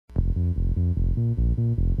And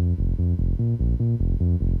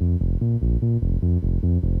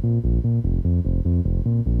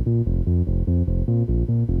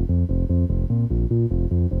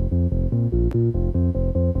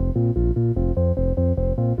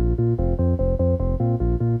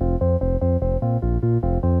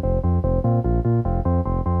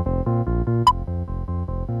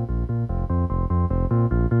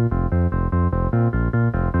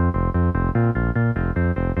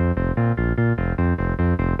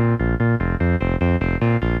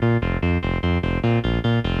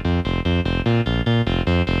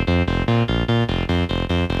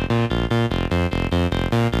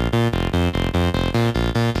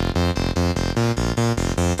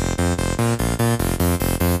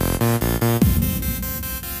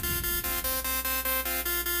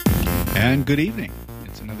good evening.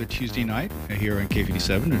 It's another Tuesday night here on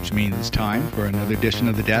K57, which means it's time for another edition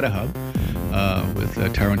of the Data Hub with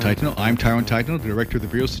Tyrone Titano. I'm Tyrone Titano, the Director of the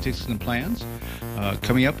Bureau of Statistics and Plans.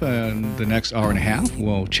 Coming up in the next hour and a half,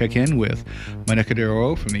 we'll check in with Maneka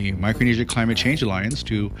Dero from the Micronesia Climate Change Alliance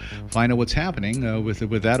to find out what's happening with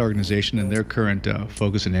that organization and their current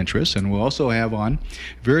focus and interests. And we'll also have on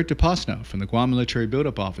Vera DePasna from the Guam Military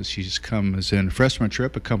Buildup Office. She's come as in a freshman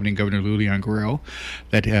trip accompanying Governor Lulian Guerrero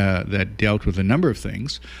that dealt with a number of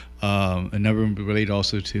things. A number of them related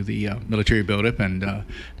also to the military buildup and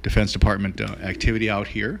Defense Department activity out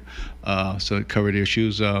here. So it covered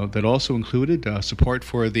issues that also included support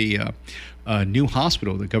for the new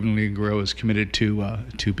hospital that Governor Lulian Guerrero is committed to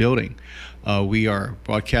building. We are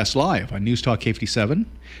broadcast live on News Talk K57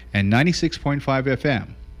 and 96.5 FM.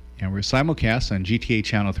 And we're simulcast on GTA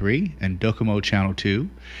Channel 3 and Docomo Channel 2.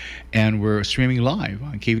 And we're streaming live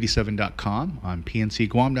on K57.com, on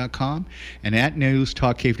PNCGuam.com, and at News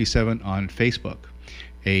Talk K57 on Facebook.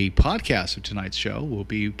 A podcast of tonight's show will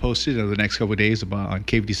be posted over the next couple of days on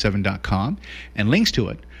K57.com, and links to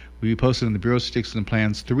it will be posted on the Bureau of Statistics and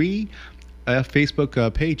Plans 3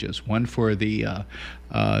 Facebook pages, one for the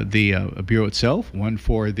Bureau itself, one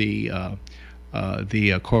for the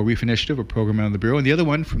Coral Reef Initiative, a program under the Bureau, and the other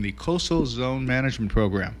one from the Coastal Zone Management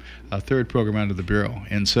Program, a third program under the Bureau.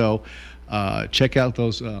 And so check out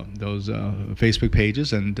those Facebook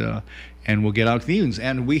pages, and we'll get out to the evenings.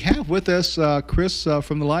 And we have with us Chris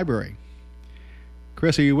from the library.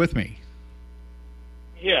 Chris, are you with me?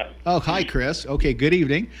 Yeah. Oh, hi, Chris. Okay, good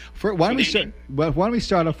evening. Why don't we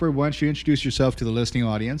start off? Why don't you introduce yourself to the listening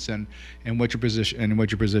audience and what your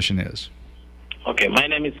position is? Okay, my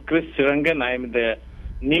name is Chris Sirangan. I'm the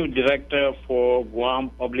new director for Guam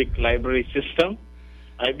Public Library System.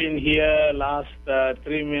 I've been here last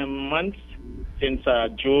 3 months since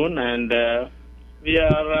June, and we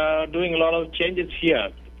are doing a lot of changes here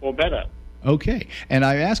for better. Okay, and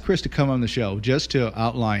I asked Chris to come on the show just to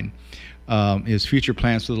outline his future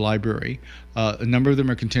plans for the library. A number of them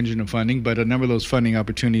are contingent on funding, but a number of those funding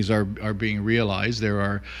opportunities are being realized. There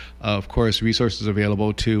are, of course, resources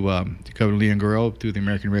available to Governor Lulian Guerrero through the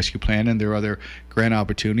American Rescue Plan, and there are other grant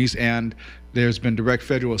opportunities. And there's been direct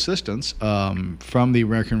federal assistance from the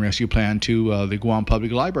American Rescue Plan to the Guam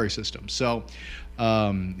Public Library System. So,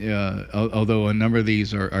 although a number of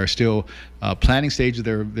these are still planning stages,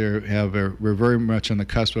 we're very much on the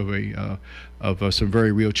cusp of some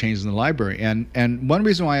very real changes in the library. And one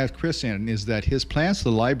reason why I asked Chris in is that his plans for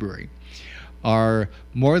the library are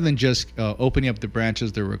more than just opening up the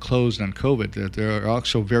branches that were closed on COVID. They're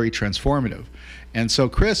also very transformative. And so,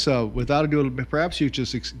 Chris, without ado, perhaps you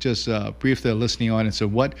just brief the listening audience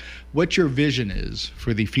of what your vision is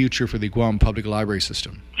for the future for the Guam Public Library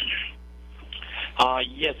System.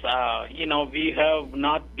 Yes, we have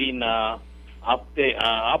not been up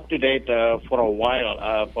to date for a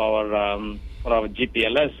while for our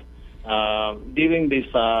GPLS. During this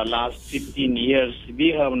last 15 years, we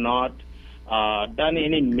have not done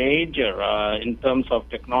any major in terms of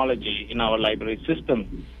technology in our library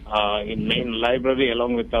system, in main library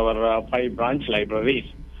along with our 5 branch libraries.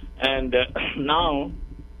 And now,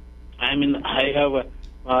 I have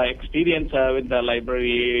experience with the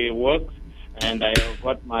library work, and I have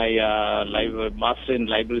got my master in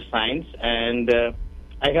library science, and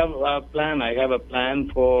I have a plan. I have a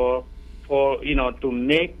plan for to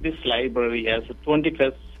make this library as a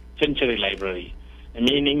 21st century library,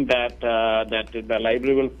 meaning that the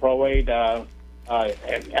library will provide an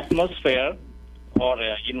atmosphere or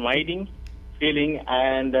inviting feeling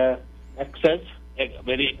and access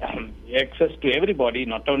to everybody,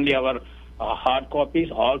 not only our hard copies,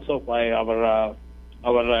 also by our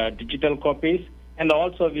digital copies, and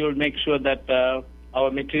also we will make sure that our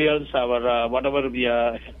materials, our whatever we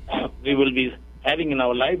will be having in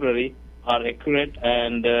our library are accurate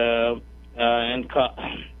and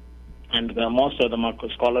and most of them are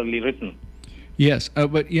scholarly written. Yes,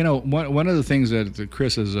 but one of the things that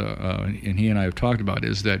Chris is and he and I have talked about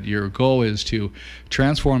is that your goal is to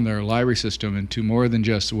transform their library system into more than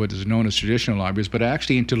just what is known as traditional libraries, but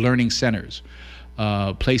actually into learning centers,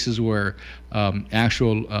 places where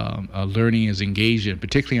actual learning is engaged in,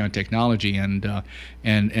 particularly on technology, and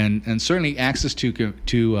certainly access to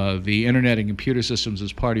the internet and computer systems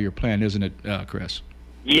is part of your plan, isn't it, Chris?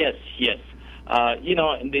 Yes.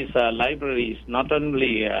 In these libraries, not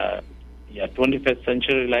only 21st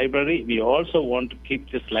century library, we also want to keep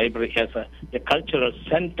this library as a cultural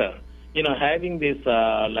center. Having this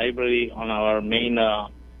library on our main part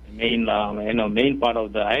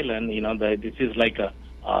of the island, this is like a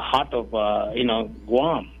heart of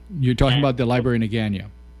Guam. You're talking about the library in Agana.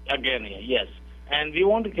 Agana, yes. And we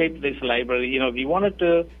want to keep this library. We wanted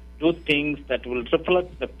to do things that will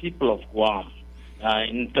reflect the people of Guam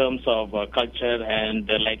in terms of culture and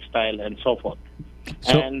lifestyle and so forth.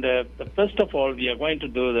 And first of all, we are going to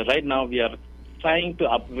do right now. We are trying to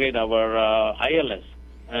upgrade our ILS,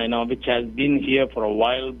 which has been here for a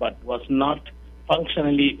while, but was not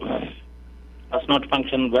functioning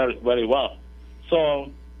very well.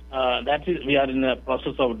 So we are in the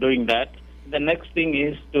process of doing that. The next thing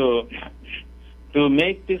is to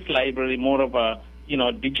make this library more of a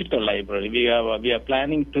digital library. We are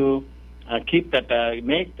planning to make that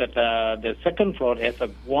the second floor as a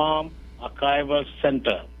Guam archival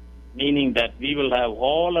center, meaning that we will have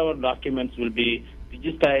all our documents will be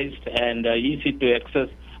digitized and easy to access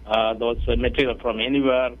those material from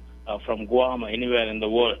anywhere, from Guam or anywhere in the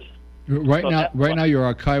world. Right now,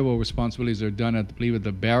 your archival responsibilities are done at the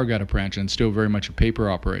Barragata branch, and still very much a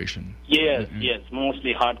paper operation. Yes,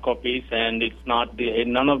 mostly hard copies, and it's not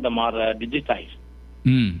none of them are digitized.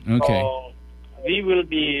 Okay. So we will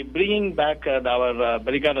be bringing back our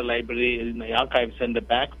Barragata library in the archive center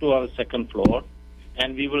back to our second floor,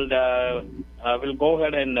 and we will go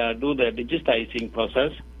ahead and do the digitizing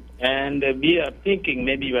process. And we are thinking,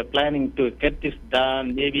 maybe we're planning to get this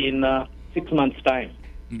done maybe in 6 months' time.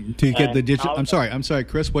 To get the digital. I'm sorry,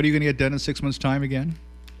 Chris. What are you going to get done in 6 months' time again?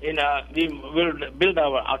 We will build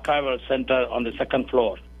our archival center on the second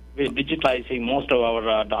floor. We're digitizing most of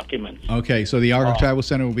our documents. Okay, so the archival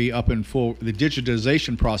center will be up in full. The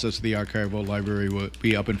digitization process of the archival library will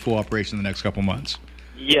be up in full operation in the next couple months.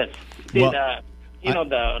 Yes. The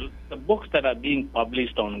books that are being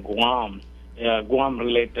published on Guam,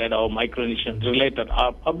 Guam-related or Micronesian related,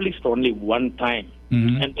 are published only one time,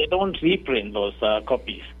 and they don't reprint those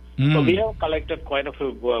copies. So we have collected quite a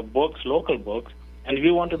few books, local books, and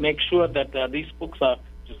we want to make sure that these books are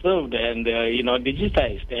preserved and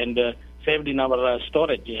digitized and saved in our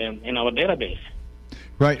storage in our database.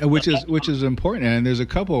 Right, which is important, and there's a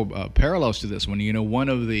couple parallels to this one. One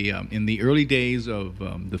of the in the early days of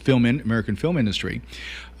the American film industry,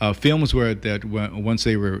 films once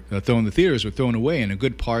they were thrown in the theaters were thrown away, and a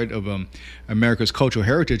good part of America's cultural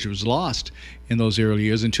heritage was lost in those early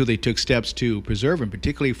years until they took steps to preserve them,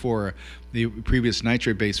 particularly for the previous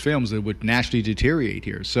nitrate-based films that would naturally deteriorate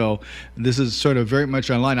here. So this is sort of very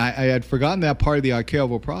much online. I had forgotten that part of the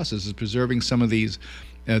archival process is preserving some of these.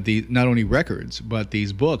 Not only records, but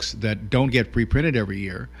these books that don't get reprinted every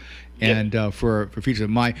year, and for future.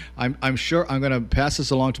 I'm sure I'm going to pass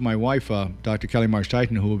this along to my wife, Dr. Kelly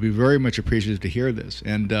Marsh-Titan, who will be very much appreciative to hear this.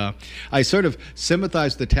 And I sort of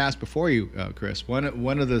sympathize with the task before you, Chris. One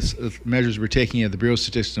of the measures we're taking at the Bureau of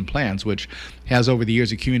Statistics and Plans, which has over the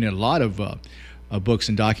years accumulated a lot of books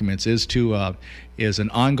and documents, is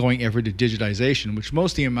an ongoing effort to digitization, which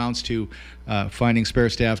mostly amounts to finding spare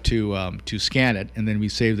staff to scan it, and then we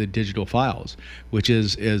save the digital files, which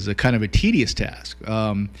is a kind of a tedious task.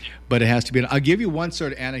 But it has to be. I'll give you one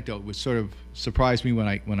sort of anecdote, which sort of surprised me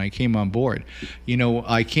when I came on board.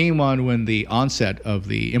 I came on when the onset of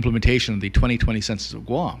the implementation of the 2020 Census of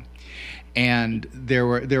Guam. And there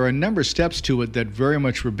were a number of steps to it that very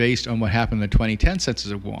much were based on what happened in the 2010 Census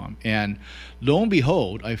of Guam. And lo and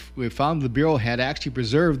behold, we found the Bureau had actually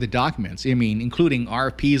preserved the documents, including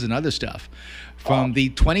RFPs and other stuff, from the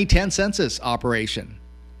 2010 Census operation.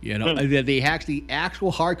 They actually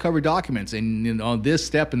actual hardcover documents, and on this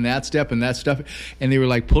step and that step and that stuff, and they were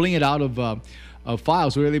like pulling it out of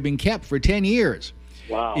files where they've been kept for 10 years.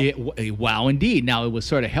 Wow. Wow, indeed. Now, it was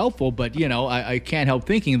sort of helpful, but, I can't help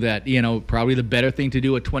thinking that, probably the better thing to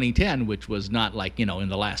do at 2010, which was not like, in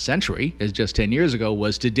the last century, as just 10 years ago,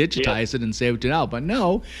 was to digitize it and save it to now. But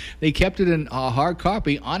no, they kept it in a hard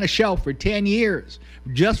copy on a shelf for 10 years,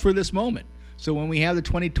 just for this moment. So when we have the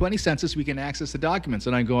 2020 census, we can access the documents.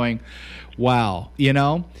 And I'm going, wow,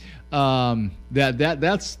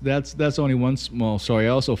 That's only one small story. I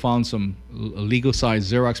also found some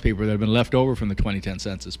legal-sized Xerox paper that had been left over from the 2010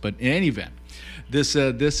 census. But in any event, this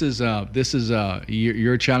is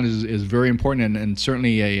your challenge is very important and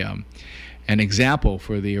certainly an example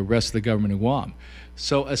for the rest of the government of Guam.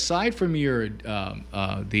 So aside from your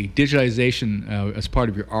the digitization as part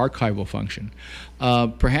of your archival function,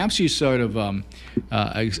 perhaps you sort of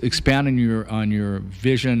expand on your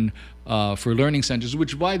vision for learning centers,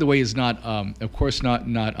 which, by the way, is not, of course, not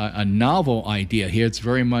a novel idea here. It's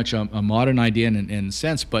very much a modern idea in a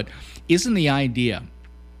sense, but isn't the idea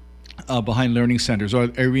behind learning centers, or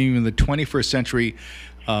even the 21st century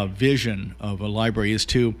vision of a library, is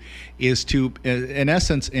to in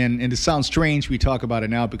essence, and it sounds strange we talk about it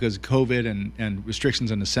now because of COVID and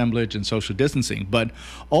restrictions on assemblage and social distancing, but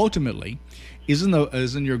ultimately,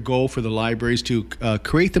 isn't your goal for the libraries to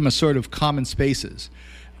create them as sort of common spaces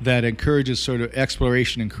that encourages sort of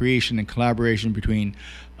exploration and creation and collaboration between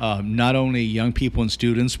not only young people and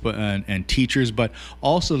students and teachers, but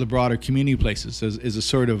also the broader community places as a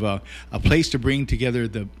sort of a place to bring together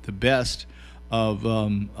the best of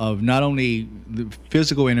not only the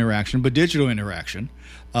physical interaction but digital interaction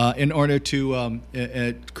in order to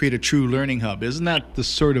create a true learning hub. Isn't that the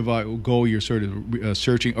sort of goal you're sort of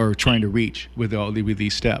searching or trying to reach with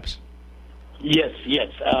these steps? Yes.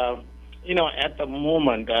 At the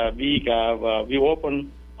moment, we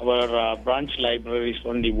open our branch libraries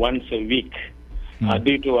only once a week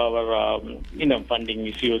due to our funding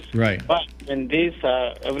issues. Right. But when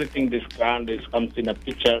everything this grant comes in a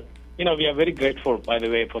picture, we are very grateful, by the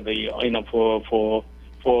way, for the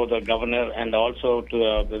for the governor and also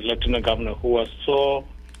to the lieutenant governor who was so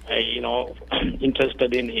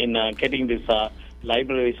interested in getting these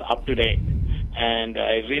libraries up to date. And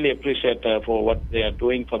I really appreciate for what they are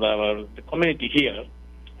doing for the community here.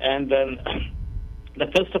 And then,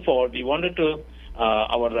 first of all, we wanted to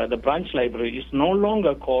the branch library is no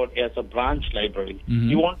longer called as a branch library. Mm-hmm.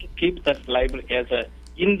 We want to keep that library as an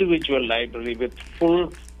individual library with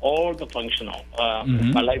all the functional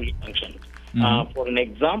library functions. Mm-hmm. For an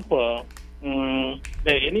example,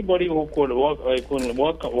 anybody who could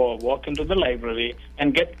walk into the library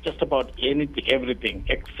and get just about everything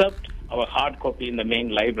except our hard copy in the main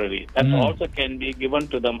library. That also can be given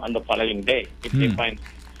to them on the following day if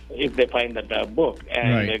they find that book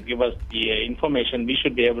and give us the information. We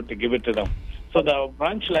should be able to give it to them. So the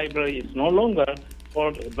branch library is no longer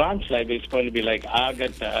for branch library. It's going to be like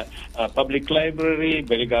Agat Public Library,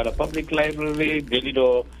 Beligara Public Library,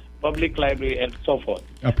 Belido Public Library, and so forth.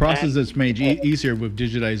 A process that's made easier with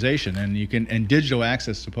digitization and digital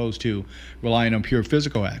access, as opposed to relying on pure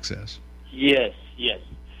physical access. Yes.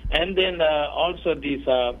 And then also these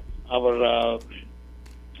the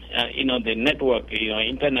network,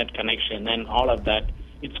 internet connection and all of that.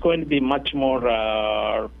 It's going to be much more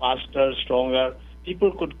faster, stronger.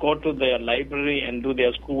 People could go to their library and do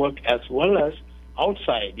their schoolwork as well as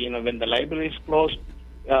outside. When the library is closed,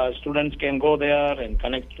 students can go there and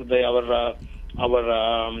connect to our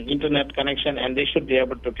internet connection, and they should be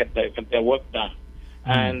able to get their work done.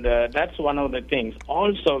 And that's one of the things.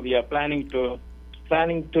 Also, we are planning to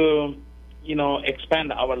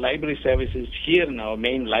expand our library services here in our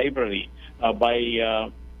main library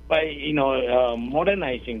by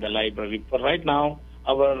modernizing the library. For right now,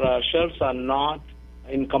 our shelves are not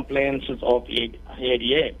in compliance of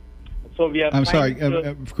ADA. So we are. I'm sorry,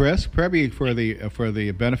 Chris. Probably for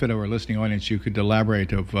the benefit of our listening audience, you could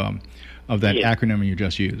elaborate of that acronym you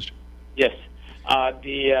just used. Yes,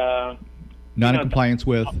 the non-compliance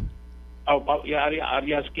with. Are you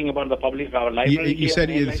asking about the public library? You said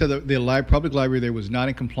the public library there was not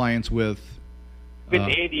in compliance with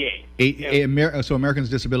ADA. So Americans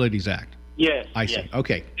with Disabilities Act. Yes. I see.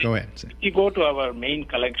 Okay, go ahead. If you go to our main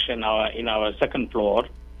collection in our second floor,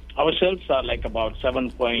 our shelves are like about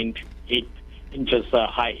 7.8 inches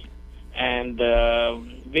high, and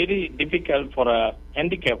very difficult for a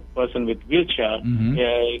handicapped person with wheelchair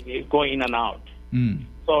go in and out.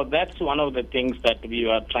 So that's one of the things that we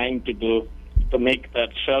are trying to do to make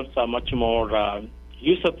that shelves are much more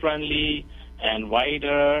user-friendly and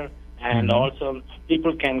wider, and also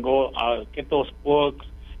people can go get those books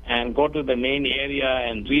and go to the main area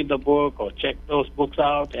and read the book or check those books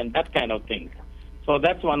out and that kind of thing. So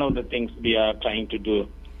that's one of the things we are trying to do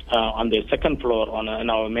on the second floor in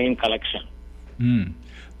our main collection.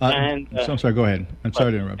 I'm sorry, go ahead. I'm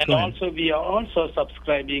sorry to interrupt. And also, we are also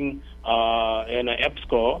subscribing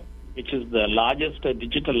EBSCO, which is the largest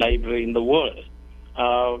digital library in the world.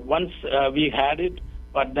 Once we had it,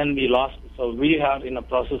 but then we lost. So we are in a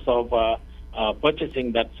process of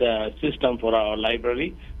purchasing that system for our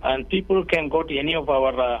library, and people can go to any of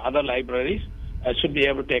our other libraries. Should be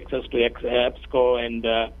able to access to EBSCO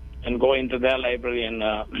and go into their library and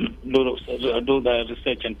do the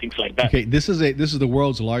research and things like that. Okay, this is the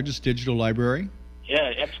world's largest digital library.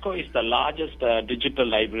 Yeah, EBSCO is the largest digital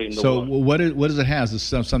library in the world. So what does it have? Is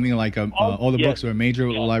it something like all the books that a major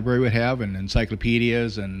library would have, and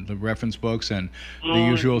encyclopedias and the reference books and the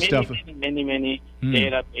usual stuff? Many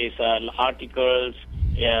database articles,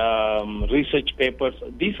 research papers.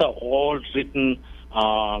 These are all written,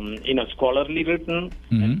 scholarly written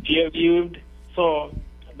and peer-reviewed. So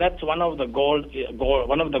that's one of the goals.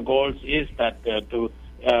 One of the goals is that to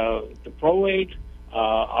provide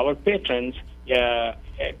our patrons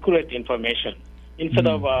accurate information instead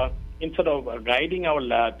of guiding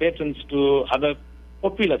our patrons to other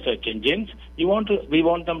popular search engines. We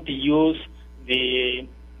want them to use the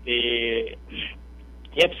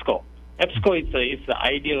EBSCO. EBSCO is the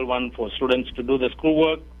ideal one for students to do the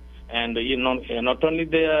schoolwork, and not only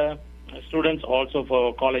the students, also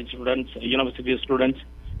for college students, university students,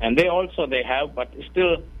 and they have, but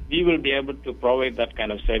still we will be able to provide that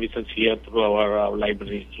kind of services here through our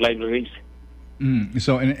libraries.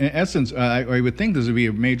 So in essence, I would think this would be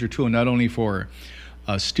a major tool not only for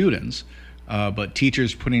students, but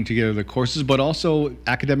teachers putting together the courses, but also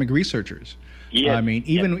academic researchers. Yes. I mean,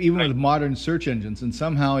 even with modern search engines, and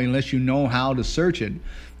somehow, unless you know how to search it,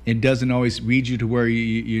 it doesn't always lead you to where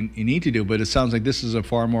you need to do. But it sounds like this is a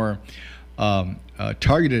far more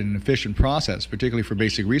targeted and efficient process, particularly for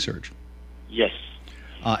basic research. Yes.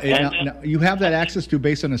 Now, you have that access to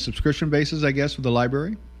based on a subscription basis, I guess, with the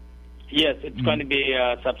library? Yes, it's going to be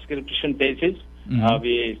a subscription basis.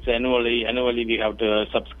 It's annually we have to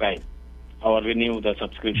subscribe or renew the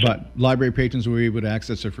subscription. But library patrons will be able to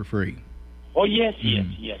access it for free. Oh yes.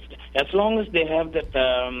 As long as they have that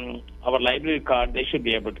our library card, they should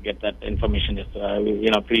be able to get that information,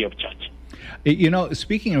 free of charge.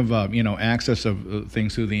 Speaking of access of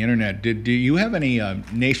things through the internet, do you have any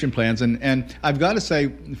nation plans? And I've got to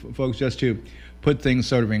say, folks, just to put things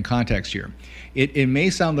sort of in context here, it may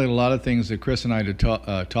sound like a lot of things that Chris and I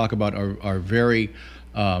talk about are very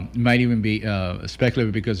might even be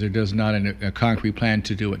speculative because there does not a concrete plan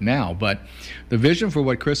to do it now. But the vision for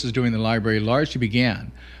what Chris is doing in the library largely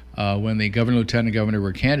began when the governor and lieutenant governor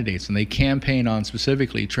were candidates, and they campaigned on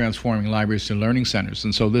specifically transforming libraries to learning centers.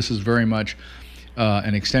 And so this is very much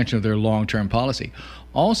an extension of their long-term policy.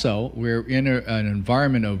 Also, we're in an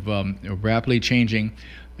environment of rapidly changing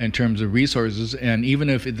in terms of resources, and even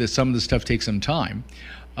if some of this stuff takes some time,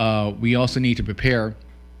 we also need to prepare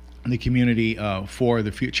the community for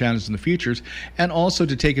the challenges in the futures, and also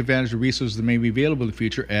to take advantage of resources that may be available in the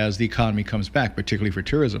future as the economy comes back, particularly for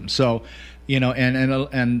tourism. So,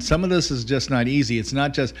 and some of this is just not easy. It's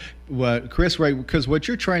not just what Chris, right? Because what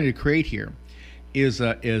you're trying to create here is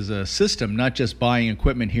a system, not just buying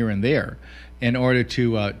equipment here and there, in order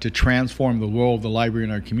to transform the role of the library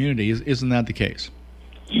in our community. Isn't that the case?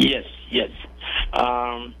 Yes.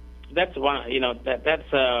 That's one.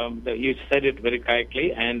 You said it very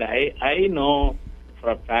correctly, and I know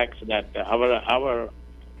for a fact that our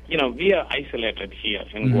we are isolated here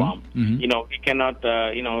in Guam. We cannot.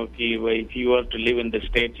 If you were to live in the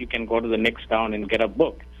States, you can go to the next town and get a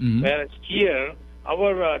book. Whereas here,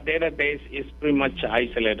 our database is pretty much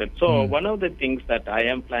isolated. So one of the things that I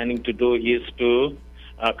am planning to do is to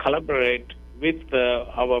collaborate with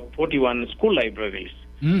our 41 school libraries.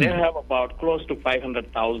 They have about close to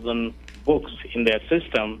 500,000 books in their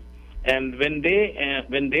system, and when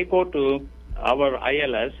they go to our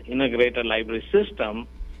ILS, Integrated Library System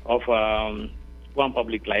of Guam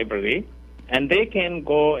Public Library, and they can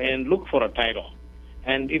go and look for a title.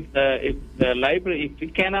 And if we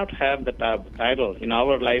cannot have the title in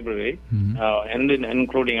our library, and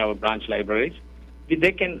including our branch libraries,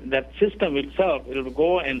 that system itself will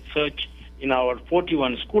go and search in our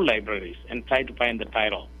 41 school libraries and try to find the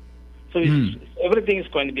title. So everything is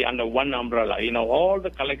going to be under one umbrella. All the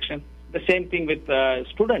collection. The same thing with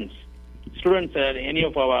students. Students at any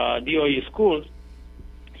of our DOE schools,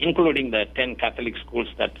 including the 10 Catholic schools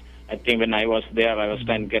that I think when I was there, I was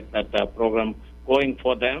trying to get that program going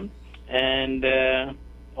for them. And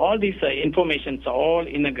all these informations are all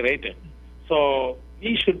integrated. So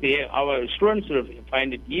our students will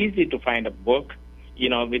find it easy to find a book,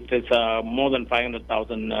 with this more than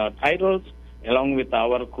 500,000 titles, along with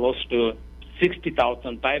our close to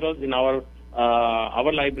 60,000 titles in our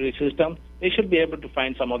library system. They should be able to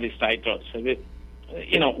find some of these titles.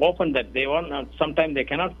 Often that they want, sometimes they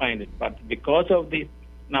cannot find it, but because of these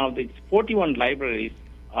 41 libraries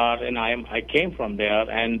are, and I came from there,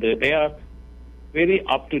 and they are very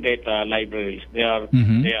up-to-date libraries. They are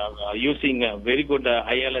using a very good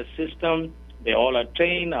ILS system. They all are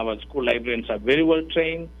trained. Our school librarians are very well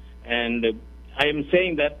trained, and I am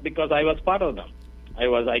saying that because I was part of them.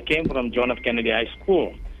 I came from John F. Kennedy High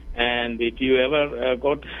School, and if you ever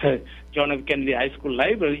go to John F. Kennedy High School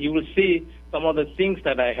library, you will see some of the things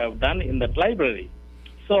that I have done in that library.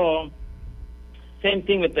 So, same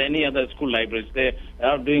thing with any other school libraries. They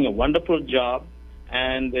are doing a wonderful job,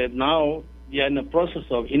 and now we are in the process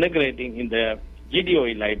of integrating in the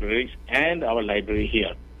GDOE libraries and our library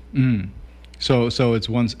here. So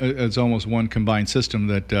it's almost one combined system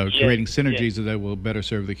that creating synergies that will better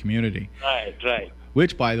serve the community. Right.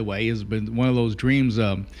 Which, by the way, has been one of those dreams,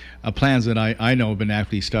 plans that I know have been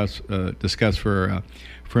actually discussed for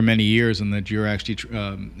many years, and that you're actually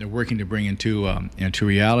working to bring into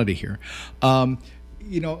reality here.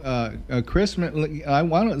 Chris,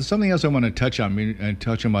 something else I want to touch on in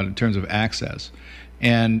terms of access,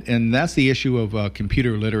 and that's the issue of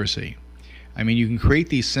computer literacy. I mean, you can create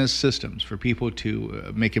these systems for people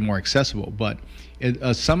to make it more accessible, but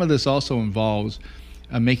some of this also involves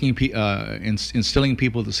instilling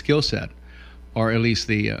people the skill set, or at least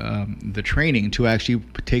the training to actually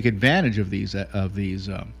take advantage of these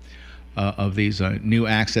new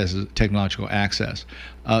technological access.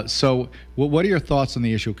 So, what are your thoughts on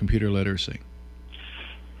the issue of computer literacy?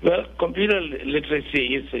 Well, computer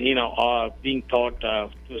literacy is, being taught to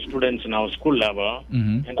students in our school level,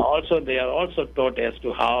 and also they are also taught as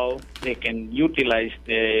to how they can utilize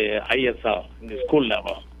the ISL in the school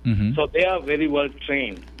level. So they are very well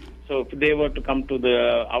trained. So if they were to come to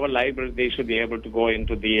our library, they should be able to go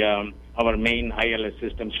into our main ILS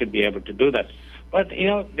system, should be able to do that. But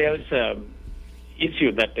there is a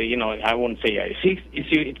issue that I won't say issue.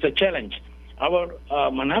 It's a challenge. Our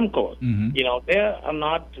Manamco, they are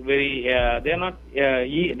not very. They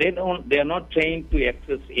are not trained to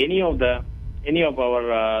access any of our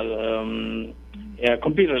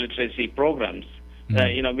computer literacy programs.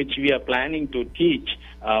 Which we are planning to teach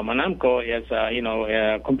Manamco as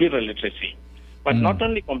computer literacy. But not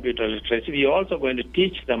only computer literacy, we are also going to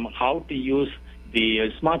teach them how to use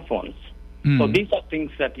the smartphones. So these are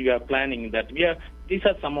things that we are planning. These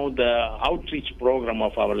are some of the outreach program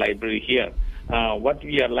of our library here. What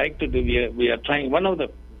we are like to do, we are trying. One of the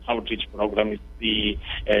outreach program is the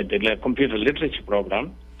computer literacy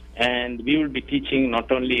program, and we will be teaching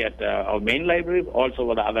not only at our main library, also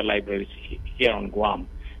at the other libraries here on Guam.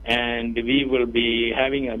 And we will be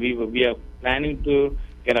we are planning to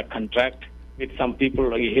get a contract with some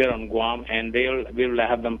people here on Guam, and we will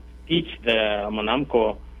have them teach the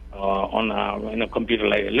Manamco on computer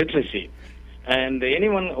literacy. And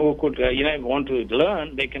anyone who could want to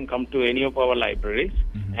learn, they can come to any of our libraries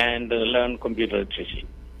and learn computer literacy.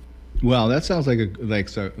 Well, that sounds like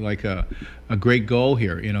a great goal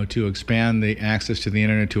here, to expand the access to the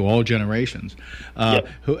internet to all generations.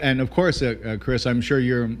 And of course, Chris, I'm sure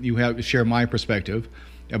you share my perspective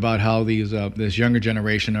about how this younger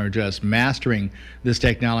generation are just mastering this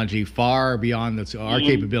technology far beyond our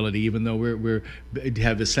capability. Even though we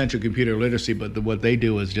have essential computer literacy, but what they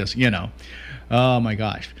do is just oh my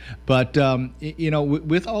gosh. But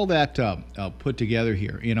with all that put together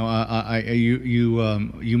here, you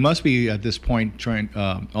must be at this point trying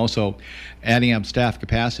also adding up staff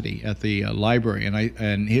capacity at the library,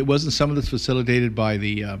 and it wasn't some of this facilitated by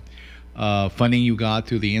the funding you got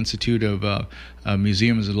through the Institute of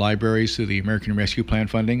Museums and Libraries through the American Rescue Plan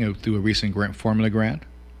funding through a recent formula grant?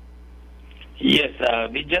 Yes,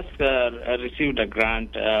 we just received a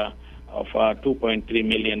grant of $2.3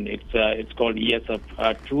 million. It's called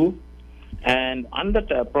ESF2, and on that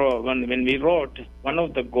when we wrote, one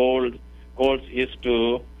of the goals is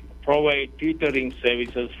to provide tutoring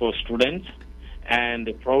services for students and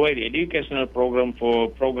provide educational programs,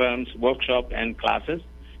 workshop and classes,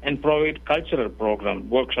 and provide cultural program,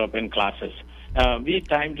 workshop and classes.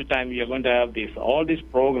 Time to time, we are going to have all these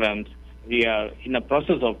programs. We are in the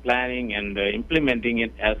process of planning and implementing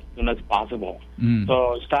it as soon as possible.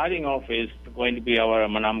 So starting off is going to be our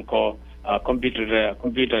Manamco computer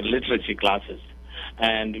literacy classes.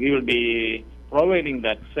 And we will be providing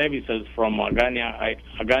that services from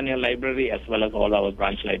Agania Library as well as all our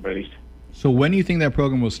branch libraries. So when do you think that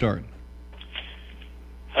program will start?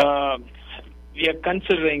 We are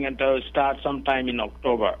considering it to start sometime in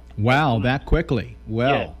October. Wow, that quickly.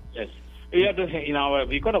 Well. Yes. We have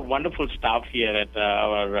we got a wonderful staff here at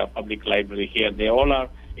our public library here. They all are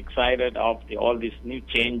excited of all these new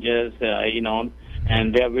changes,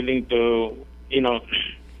 and they are willing to,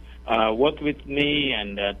 work with me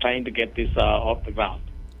and trying to get this off the ground.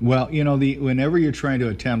 Well, whenever you're trying to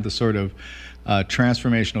attempt the sort of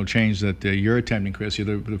transformational change that you're attempting, Chris,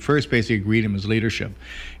 the first basic ingredient is leadership,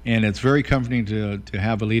 and it's very comforting to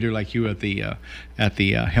have a leader like you at the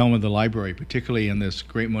helm of the library, particularly in this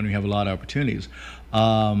great moment. We have a lot of opportunities.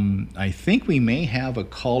 I think we may have a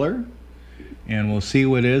caller, and we'll see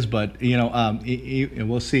what it is. But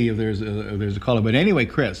we'll see if there's a caller. But anyway,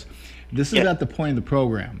 Chris, this is at the point of the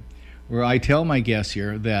program where I tell my guests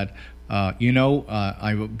here that. I've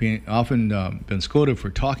been scolded for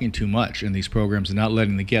talking too much in these programs and not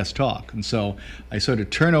letting the guests talk. And so I sort of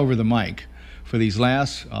turn over the mic for these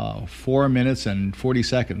last 4 minutes and 40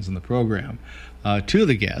 seconds in the program to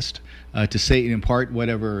the guest to say, impart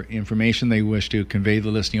whatever information they wish to convey to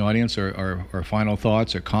the listening audience or final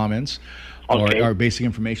thoughts or comments or basic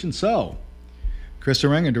information. So, Chris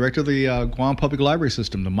Arangan, Director of the Guam Public Library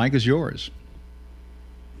System, the mic is yours.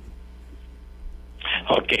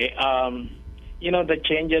 Okay, the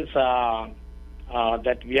changes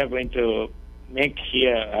that we are going to make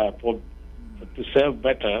here to serve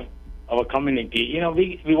better our community.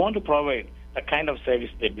 We want to provide the kind of service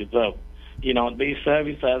they deserve. The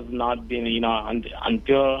service has not been,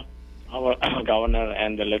 until our governor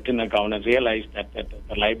and the lieutenant governor realized that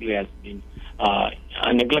the library has been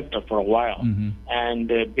neglected for a while,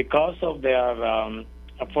 and because of their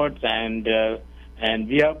efforts and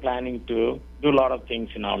we are planning to do a lot of things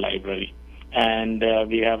in our library, and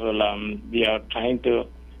we are trying to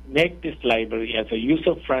make this library as a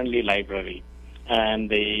user-friendly library.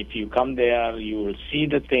 And if you come there, you will see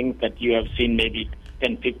the things that you have seen maybe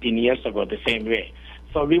 10, 15 years ago the same way.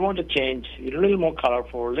 So we want to change a little more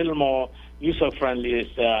colorful, a little more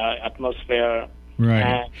user-friendly atmosphere.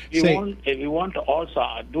 Right. We want to also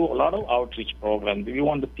do a lot of outreach programs. We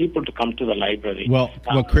want the people to come to the library. Well,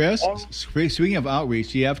 Chris, speaking of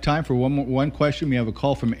outreach, do you have time for one question? We have a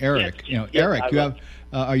call from Eric. Yes, Eric,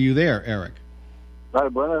 are you there, Eric? Hi,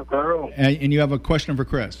 buenas, Carol. And you have a question for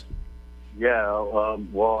Chris? Yeah.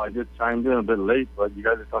 Well, I just chimed in a bit late, but you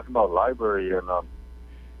guys are talking about library, and are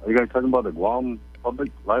you guys talking about the Guam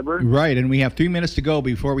Public Library? Right, and we have 3 minutes to go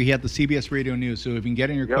before we have the CBS Radio News, so if you can get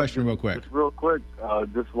in your question real quick. Just real quick,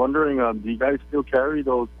 just wondering, do you guys still carry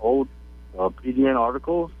those old PDN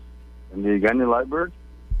articles in the Ugandan library?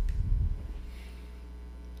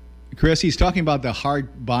 Chris, he's talking about the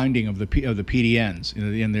hard binding of the PDNs,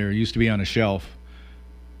 and there used to be on a shelf.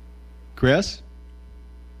 Chris?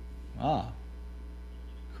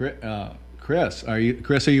 Chris, are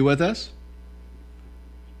you with us?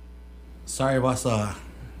 Sorry, boss. Let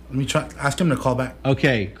me try. Ask him to call back.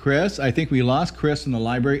 Okay, Chris. I think we lost Chris in the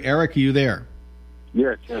library. Eric, are you there?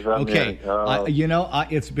 Yes, I'm okay.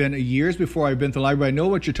 It's been years before I've been to the library. I know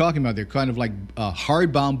what you're talking about. They're kind of like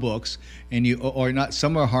hardbound books, and or not.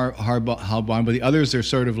 Some are hardbound, but the others are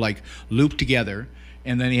sort of like looped together.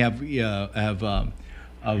 And then you have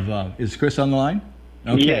is Chris on the line?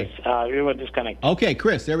 Okay. Yes, we were disconnected. Okay,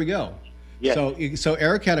 Chris. There we go. Yes. So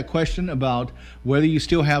Eric had a question about whether you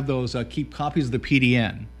still have those keep copies of the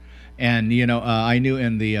PDN, and I knew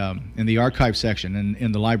in the archive section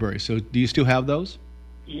in the library. So do you still have those?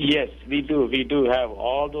 Yes, we do. We do have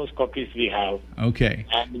all those copies. We have. Okay.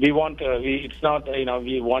 And we want. It's not. We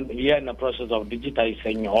are in the process of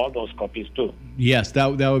digitizing all those copies too. Yes,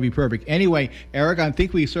 that would be perfect. Anyway, Eric, I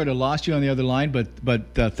think we sort of lost you on the other line,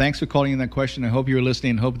 but thanks for calling in that question. I hope you were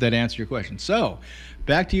listening and hope that answered your question. So.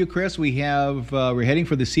 Back to you, Chris. We're heading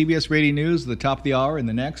for the CBS Radio News, the top of the hour, in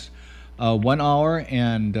the next 1 hour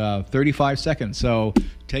and 35 seconds. So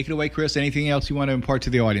take it away, Chris. Anything else you want to impart to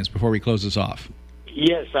the audience before we close this off?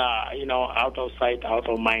 Yes, out of sight, out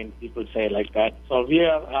of mind, people say like that. So we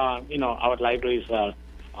are, our libraries are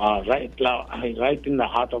right in the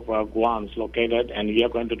heart of Guam is located, and we are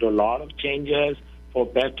going to do a lot of changes for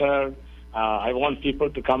better. I want people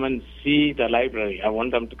to come and see the library. I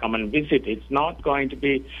want them to come and visit. It's not going to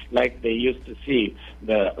be like they used to see,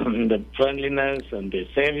 the friendliness and the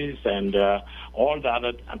service and all the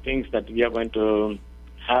other things that we are going to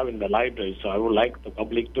have in the library. So I would like the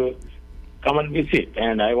public to come and visit.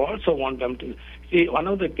 And I also want them to see, one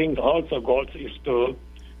of the things also goals is to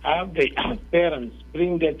have the parents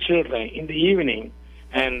bring their children in the evening,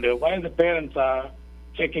 and while the parents are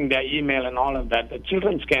checking their email and all of that, the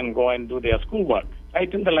children can go and do their schoolwork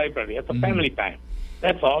right in the library. It's a family time.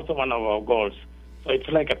 That's also one of our goals. So it's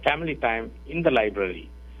like a family time in the library.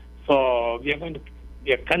 So we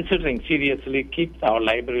are considering seriously keep our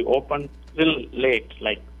library open a little late,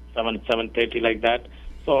 like 7:30 like that.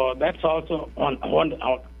 So that's also on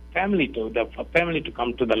our family to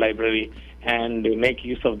come to the library and make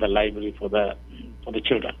use of the library for the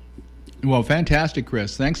children. Well, fantastic,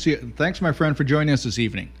 Chris. Thanks, my friend, for joining us this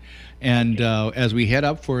evening. And as we head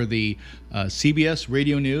up for the CBS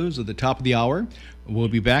Radio News at the top of the hour, we'll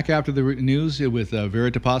be back after the news with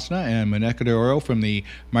Vera Tapasna and Maneka de Oro from the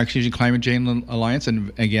Micronesian Climate Change Alliance,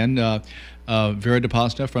 and again, Vera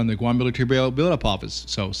Tapasna from the Guam Military Buildup Office.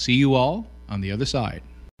 So see you all on the other side.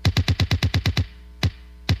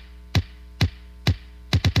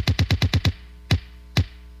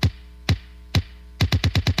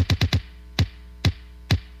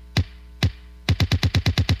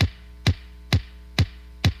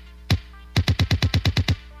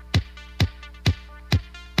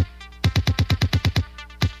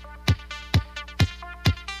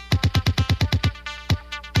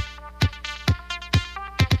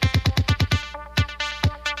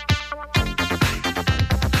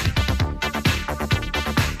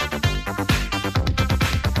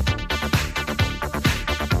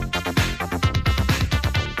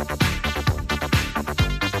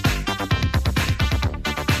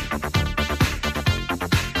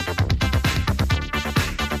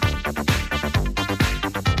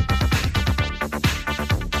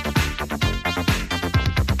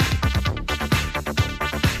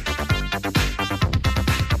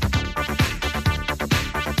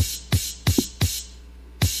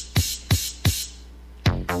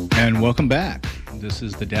 And welcome back. This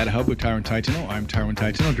is the Data Hub with Tyrone Titano. I'm Tyrone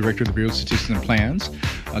Titano, Director of the Bureau of Statistics and Plans.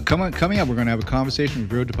 Coming up, we're going to have a conversation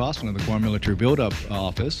with Vera Tapasna of the Guam Military Buildup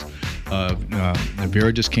Office.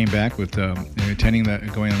 Vera just came back with going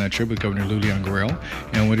on that trip with Governor Lulian Guerrero,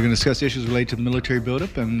 and we're going to discuss issues related to the military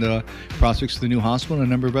buildup and prospects for the new hospital and a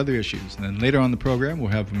number of other issues. And then later on in the program,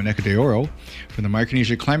 we'll have Maneka de Oro from the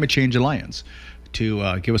Micronesia Climate Change Alliance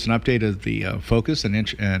to give us an update of the focus and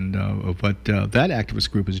of what that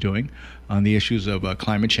activist group is doing on the issues of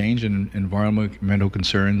climate change and environmental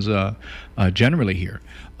concerns generally here.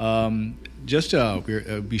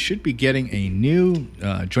 We should be getting a new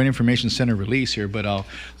Joint Information Center release here, but I'll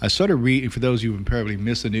sort of read, for those of you who probably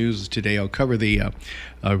missed the news today, I'll cover the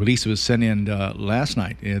release that was sent in last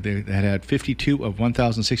night. They had 52 of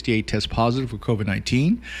 1,068 tests positive for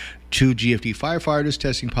COVID-19. 2 GFD firefighters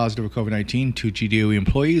testing positive for COVID-19, 2 GDOE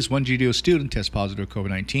employees, 1 GDO student test positive for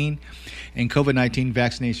COVID-19, and COVID-19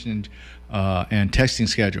 vaccination and testing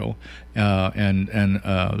schedule and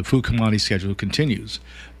the food commodity schedule continues.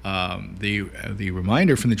 The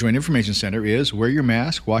reminder from the Joint Information Center is wear your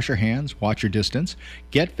mask, wash your hands, watch your distance,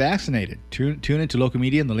 get vaccinated. Tune into local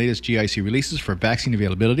media and the latest GIC releases for vaccine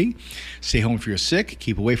availability. Stay home if you're sick.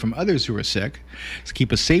 Keep away from others who are sick.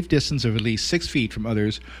 Keep a safe distance of at least 6 feet from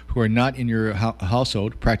others who are not in your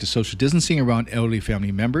household. Practice social distancing around elderly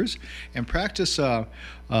family members, and practice also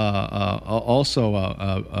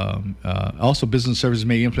business services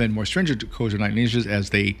may implement more stringent COVID-19 measures as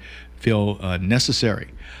they feel necessary.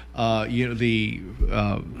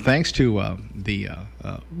 Thanks to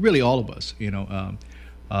really all of us,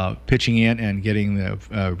 pitching in and getting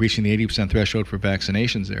reaching the 80% threshold for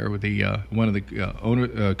vaccinations. There, with one of the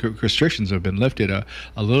restrictions have been lifted a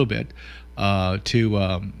little bit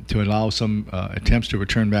to allow some attempts to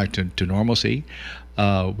return back to normalcy.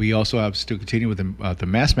 We also have to continue with the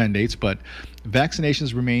mask mandates, but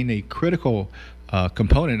vaccinations remain a critical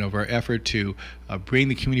component of our effort to bring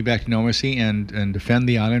the community back to normalcy and defend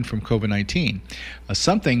the island from COVID-19.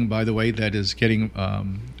 Something, by the way, that is getting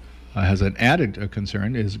has an added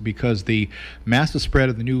concern is because the massive spread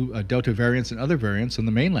of the new Delta variants and other variants on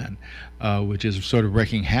the mainland, which is sort of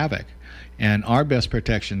wreaking havoc. And our best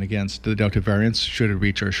protection against the Delta variants, should it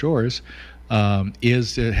reach our shores,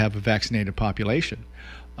 is to have a vaccinated population.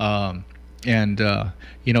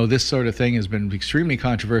 This sort of thing has been extremely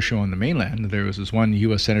controversial on the mainland. There was this one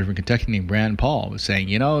U.S. Senator from Kentucky named Rand Paul was saying,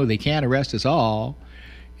 they can't arrest us all,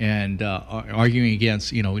 and arguing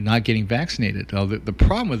against, not getting vaccinated. The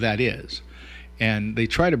problem with that is, and they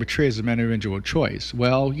try to portray it as a matter of individual choice.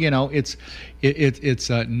 Well, it's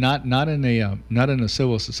not in a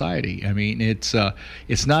civil society. I mean, it's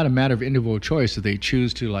not a matter of individual choice that they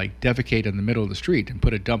choose to defecate in the middle of the street and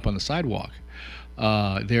put a dump on the sidewalk.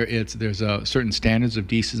 There's certain standards of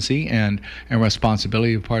decency and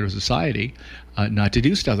responsibility of part of society not to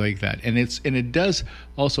do stuff like that, and it does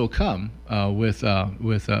also come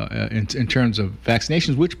in terms of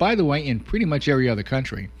vaccinations, which, by the way, in pretty much every other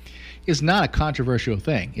country, is not a controversial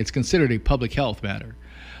thing. It's considered a public health matter,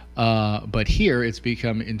 but here it's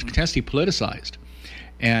become intensely politicized,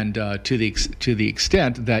 and to the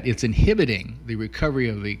extent that it's inhibiting the recovery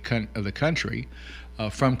of the country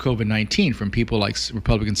from COVID-19 from people like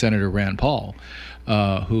Republican Senator Rand Paul,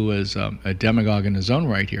 who is a demagogue in his own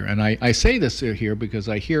right here. And I say this here because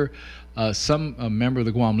I hear some member of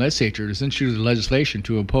the Guam legislature has introduced legislation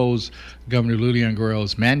to oppose Governor Lulian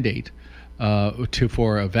Guerrero's mandate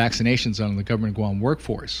for vaccinations on the government Guam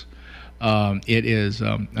workforce. It is,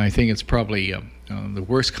 I think it's probably the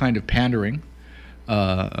worst kind of pandering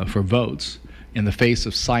for votes in the face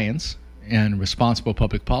of science and responsible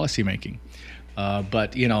public policy making.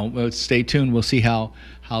 But, stay tuned. We'll see how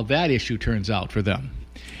that issue turns out for them.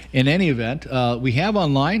 In any event, we have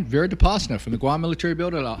online Vera DePasna from the Guam Military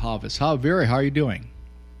Builder Office. Vera, how are you doing?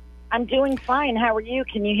 I'm doing fine. How are you?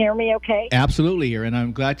 Can you hear me okay? Absolutely here, and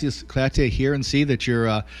I'm glad to hear and see that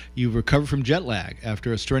you've recovered from jet lag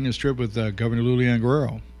after a strenuous trip with Governor Lulian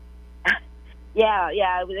Guerrero.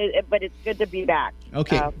 Yeah, but it's good to be back.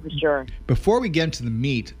 Okay, for sure. Before we get into the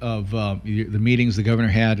meat of the meetings the governor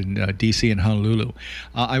had in D.C. and Honolulu,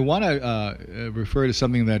 I want to refer to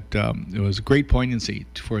something that was great poignancy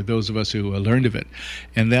for those of us who learned of it,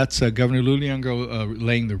 and that's Governor Lulian Guerrero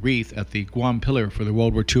laying the wreath at the Guam Pillar for the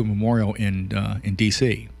World War II Memorial in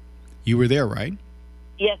D.C. You were there, right?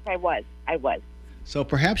 Yes, I was. So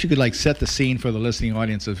perhaps you could set the scene for the listening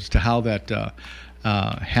audience as to how that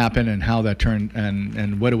happened and how that turned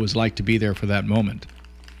and what it was like to be there for that moment.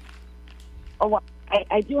 Oh, well,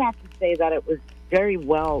 I do have to say that it was very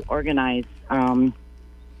well organized.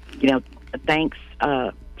 Thanks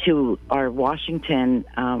to our Washington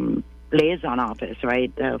liaison office,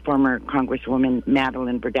 right? Former Congresswoman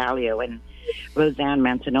Madeline Berdalio and Roseanne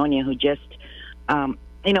Manzanonia, who just,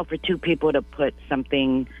 for two people to put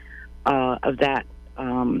something of that,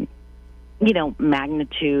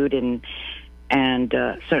 magnitude and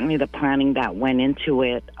certainly the planning that went into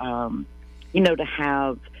it, to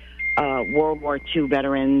have World War II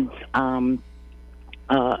veterans, from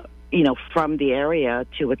the area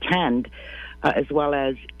to attend, as well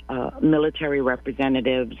as military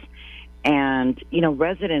representatives and,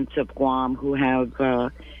 residents of Guam who have,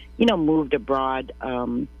 moved abroad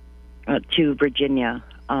to Virginia.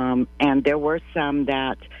 And there were some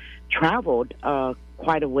that traveled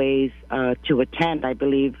quite a ways to attend, I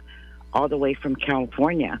believe, all the way from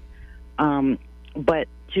California. But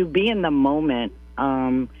to be in the moment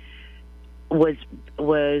was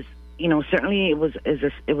certainly it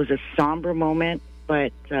was a somber moment,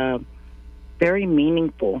 but very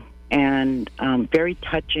meaningful and very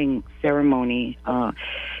touching ceremony.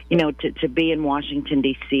 To be in Washington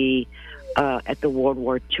D.C. At the World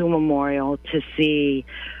War II Memorial, to see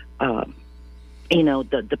the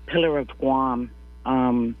Pillar of Guam,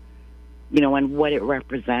 and what it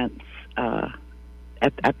represents.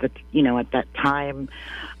 At that time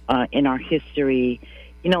in our history,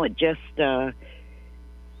 it just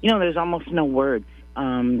there's almost no words,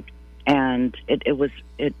 and it was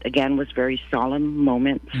very solemn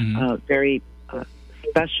moment, very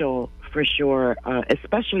special for sure,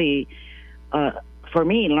 especially for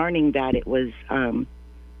me learning that it was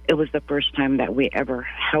the first time that we ever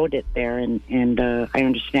held it there, and I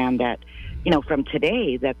understand that from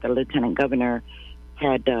today that the Lieutenant Governor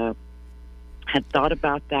had thought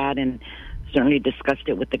about that and certainly discussed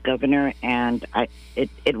it with the governor, and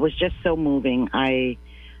it was just so moving. I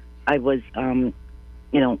was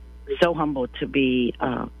so humbled to be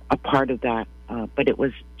a part of that, but it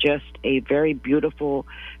was just a very beautiful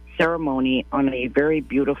ceremony on a very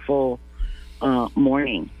beautiful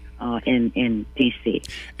morning in D.C.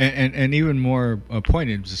 And even more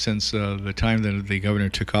poignant, since the time that the governor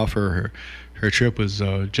took off her trip was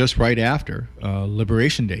just right after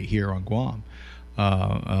Liberation Day here on Guam.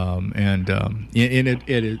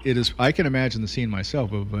 It is. I can imagine the scene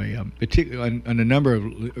myself of a particular on a number of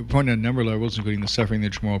levels, including the suffering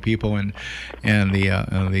of the Chamorro people and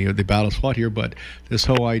the battles fought here. But this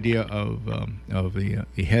whole idea of the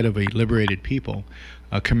head of a liberated people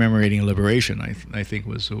commemorating liberation, I think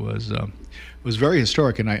was very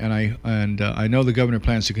historic, and I know the governor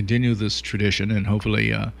plans to continue this tradition, and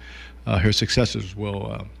hopefully her successors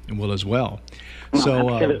will as well.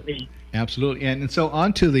 So. Absolutely. Absolutely, and so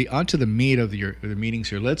onto the meat of the meetings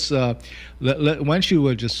here. Let's why don't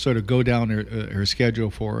you just sort of go down her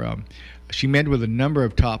schedule for. She met with a number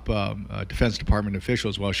of top Defense Department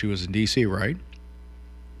officials while she was in D.C., right?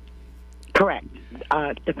 Correct.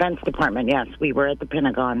 Defense Department. Yes, we were at the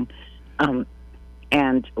Pentagon,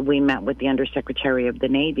 and we met with the Undersecretary of the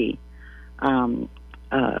Navy,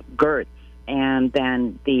 Gertz, and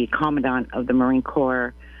then the Commandant of the Marine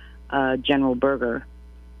Corps, General Berger.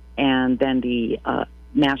 And then the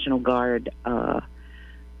National Guard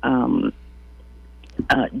General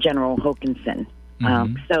Hokanson.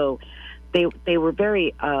 So they were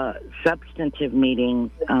very substantive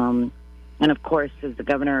meetings. And of course, as the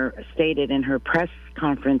governor stated in her press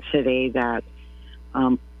conference today, that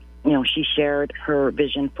she shared her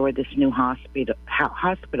vision for this new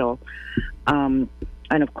hospital, and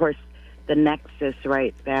of course, the nexus,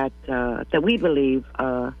 right, that we believe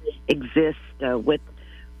exists with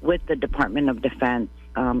the Department of Defense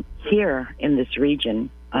here in this region,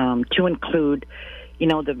 to include,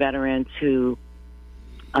 the veterans who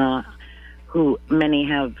many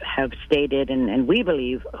have stated, and we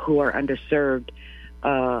believe, who are underserved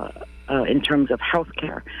in terms of health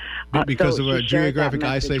care. Because of a geographic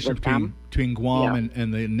isolation between Guam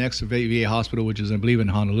and the next VA hospital, which is, I believe, in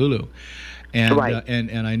Honolulu. And, right.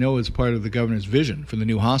 and I know it's part of the governor's vision for the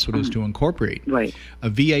new hospitals to incorporate a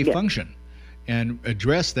VA function and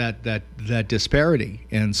address that disparity,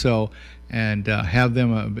 and have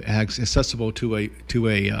them accessible to a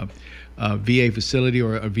VA facility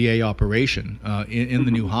or a VA operation in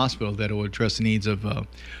the new hospital that will address the needs of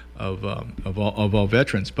all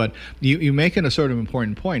veterans. But you make a sort of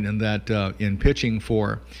important point in that in pitching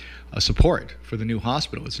for support for the new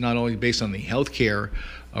hospital, it's not only based on the healthcare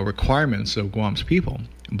requirements of Guam's people,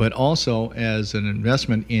 but also as an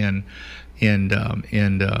investment in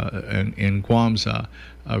Guam's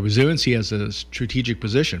resiliency as a strategic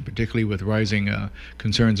position, particularly with rising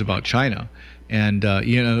concerns about China. And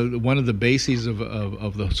one of the bases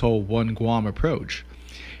of this whole One Guam approach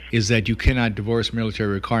is that you cannot divorce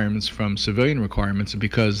military requirements from civilian requirements,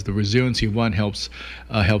 because the resiliency of one helps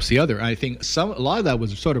the other. I think a lot of that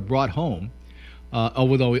was sort of brought home,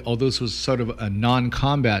 although this was sort of a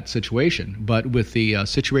non-combat situation, but with the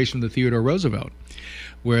situation of the Theodore Roosevelt,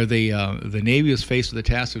 where the Navy was faced with the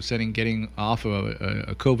task of getting off of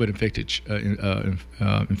a COVID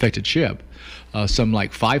infected ship, some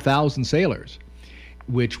like 5,000 sailors,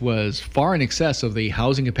 which was far in excess of the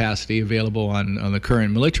housing capacity available on the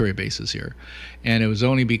current military bases here. And it was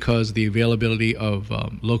only because of the availability of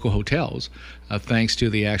local hotels, thanks to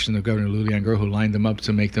the action of Governor Lou Liang'o, who lined them up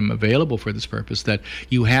to make them available for this purpose, that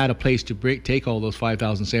you had a place to take all those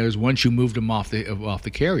 5,000 sailors once you moved them off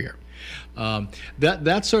the carrier.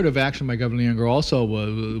 That sort of action by Governor Liang'o also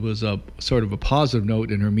was a sort of a positive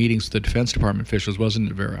note in her meetings with the Defense Department officials, wasn't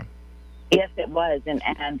it, Vera? Yes, it was, and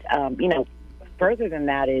further than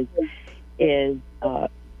that is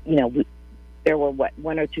there were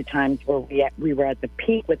one or two times where we were at the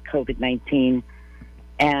peak with COVID-19,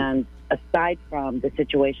 and aside from the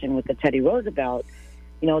situation with the Teddy Roosevelt,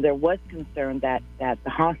 there was concern that the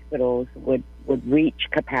hospitals would reach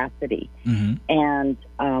capacity, and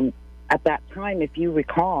at that time, if you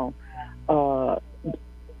recall, Rear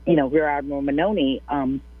Admiral Manoni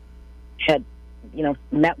had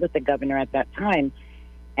met with the governor at that time.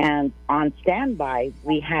 And on standby,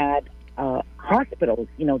 we had hospitals,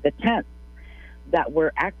 the tents that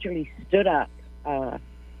were actually stood up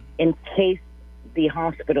in case the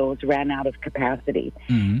hospitals ran out of capacity.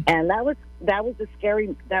 And that was a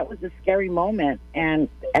scary moment. And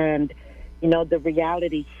the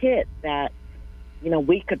reality hit that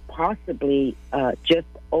we could possibly just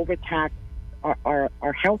overtax our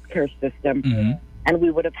healthcare system, and we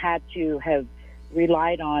would have had to have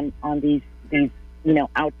relied on these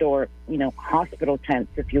outdoor, hospital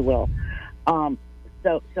tents, if you will.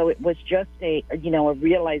 So it was just a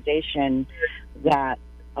realization that,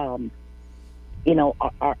 our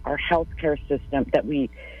healthcare system,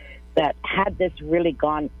 that had this really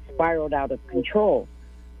spiraled out of control,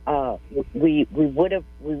 we would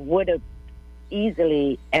have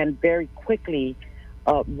easily and very quickly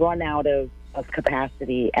run out of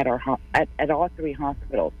capacity at all three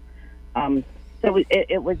hospitals. So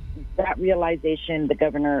it was that realization. The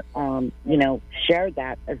governor, shared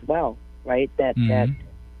that as well, right? That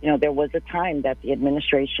there was a time that the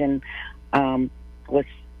administration was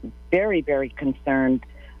very, very concerned,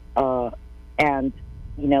 and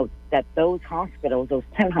that those hospitals, those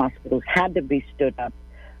 10 hospitals, had to be stood up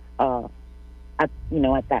at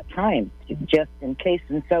that time, just in case.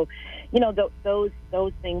 And so,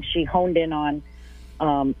 those things she honed in on,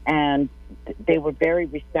 and they were very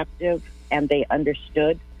receptive. And they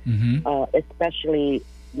understood, especially,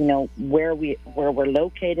 where we're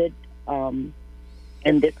located in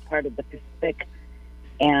this part of the Pacific,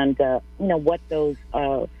 and what those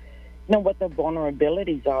what the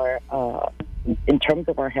vulnerabilities are in terms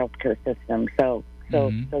of our healthcare system. So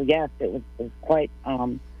yes, it was quite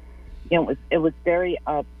it was very.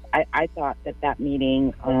 I thought that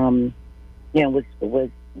meeting was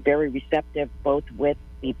very receptive, both with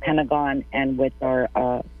the Pentagon and with our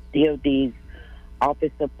DOD's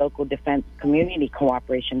Office of Local Defense Community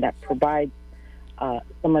Cooperation, that provides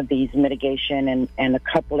some of these mitigation and a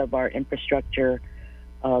couple of our infrastructure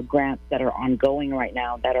grants that are ongoing right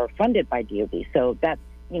now that are funded by DoD. So that's,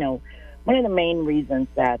 one of the main reasons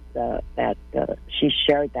that she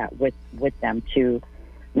shared that with them to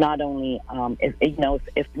not only,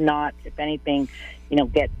 if anything,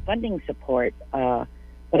 get funding support, but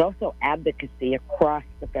also advocacy across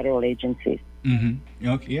the federal agencies. Mm-hmm.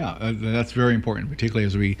 Okay, yeah, that's very important, particularly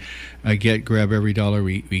as we grab every dollar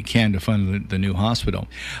we can to fund the new hospital.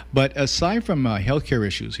 But aside from healthcare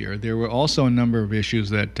issues here, there were also a number of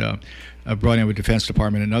issues that brought in with Defense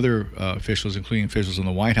Department and other officials, including officials in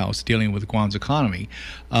the White House, dealing with Guam's economy.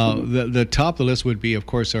 The top of the list would be, of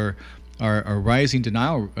course, our rising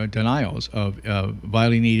denials of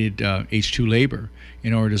vitally needed H-2 labor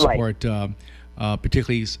in order to support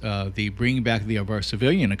particularly the bringing back of our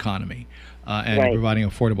civilian economy and providing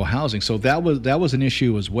affordable housing. So that was an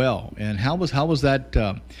issue as well. And how was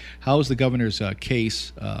the governor's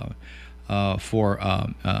case for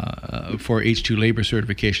H-2 labor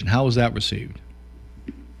certification? How was that received?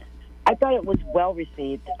 I thought it was well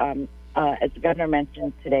received. As the governor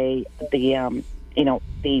mentioned today, the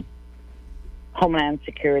Homeland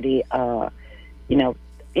Security,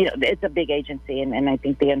 it's a big agency, and I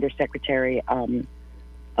think the undersecretary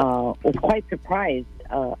was quite surprised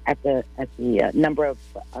at the number of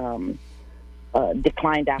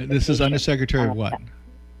declined applications. This is Undersecretary of what?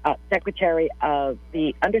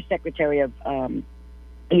 The Undersecretary of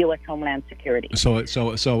U.S. Homeland Security. So it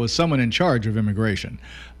was someone in charge of immigration.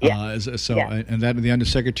 Yeah. And that the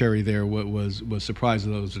Undersecretary there was surprised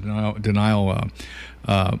at those denial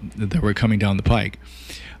that were coming down the pike.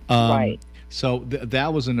 Right. So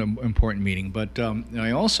that was an important meeting. But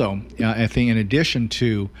I also, I think, in addition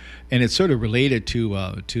to, and it's sort of related to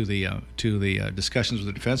the discussions with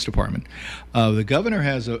the Defense Department, the governor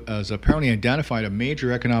has apparently identified a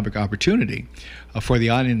major economic opportunity for the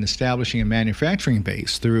island in establishing a manufacturing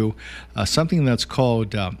base through something that's called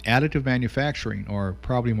additive manufacturing, or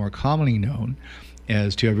probably more commonly known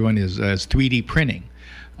as to everyone as 3D printing.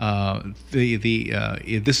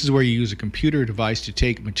 This is where you use a computer device to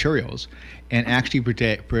take materials and actually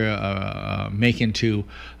make into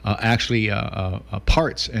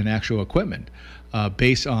parts and actual equipment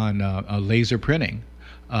based on laser printing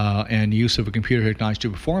and use of a computer technology to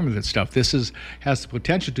perform that stuff. This has the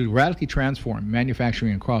potential to radically transform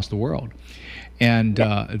manufacturing across the world. And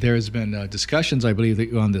there's been discussions, I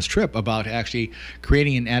believe, on this trip about actually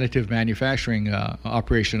creating an additive manufacturing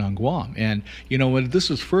operation on Guam. And when this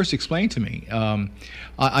was first explained to me,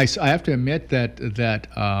 I have to admit that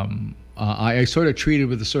I sort of treated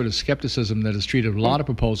with the sort of skepticism that is treated a lot of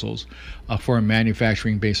proposals for a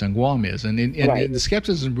manufacturing base on Guam is. And the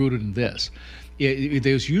skepticism rooted in this.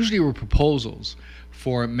 There's usually were proposals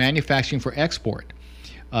for manufacturing for export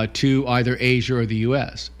to either Asia or the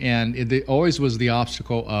U.S. And it always was the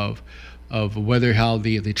obstacle of how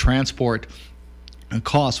the transport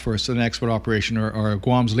costs for an export operation or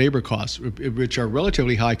Guam's labor costs, which are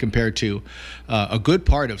relatively high compared to a good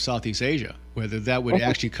part of Southeast Asia, whether that would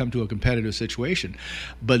actually come to a competitive situation.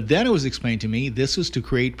 But then it was explained to me this was to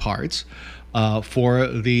create parts for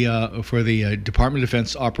the Department of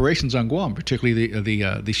Defense operations on Guam, particularly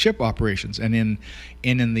the ship operations, and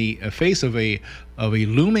in the face of a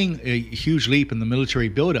looming huge leap in the military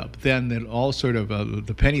buildup, then it all sort of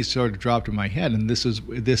the pennies sort of dropped in my head, and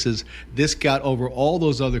this got over all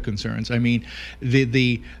those other concerns. I mean,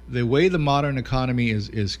 the way the modern economy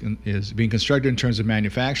is being constructed in terms of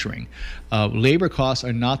manufacturing, labor costs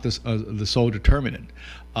are not the sole determinant.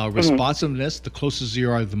 Responsiveness, the closest you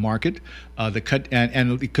are to the market, and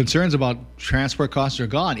the concerns about transport costs are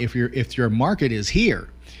gone. If your market is here,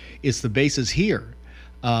 it's the base is here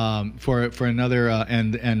for another.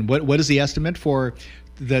 And what is the estimate for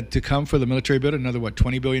that to come for the military build? Another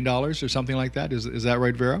 $20 billion or something like that? Is that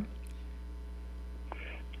right, Vera?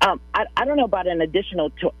 I don't know about an additional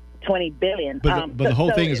 $20 billion. But the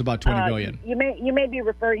whole thing is about $20 billion. You may be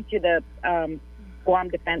referring to the Guam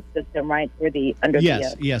defense system, right?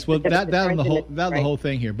 Yes. Well, that the whole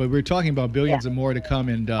thing here. But we're talking about billions and more to come.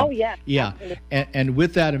 And and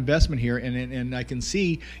with that investment here, and I can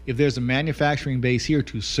see if there's a manufacturing base here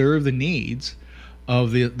to serve the needs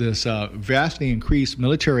of this vastly increased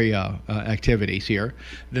military activities here,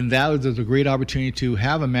 then that is a great opportunity to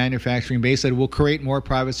have a manufacturing base that will create more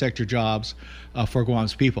private sector jobs for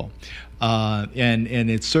Guam's people. And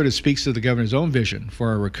it sort of speaks to the governor's own vision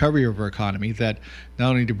for a recovery of our economy, that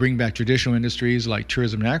not only to bring back traditional industries like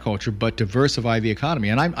tourism and agriculture, but diversify the economy.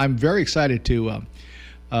 And I'm very excited to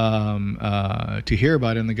hear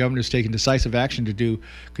about it. And the governor's taken decisive action to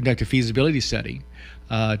conduct a feasibility study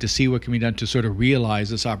to see what can be done to sort of realize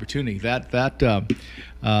this opportunity.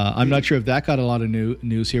 I'm not sure if that got a lot of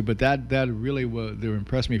news here, but that really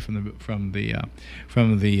impressed me from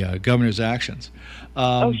the governor's actions.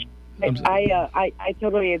 I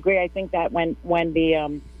totally agree. I think that when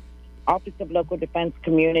the Office of Local Defense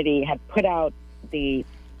Community had put out the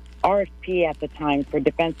RFP at the time for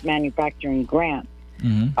defense manufacturing grants,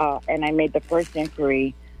 and I made the first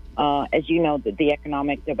inquiry, as you know, the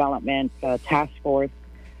Economic Development Task Force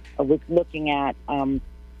was looking at,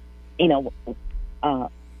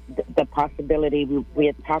 the possibility. We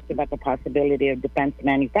had talked about the possibility of defense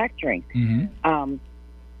manufacturing,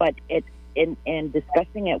 but in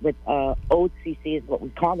discussing it with OCC is what we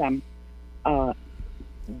call them.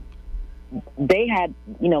 They had,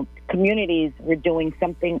 communities were doing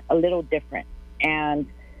something a little different, and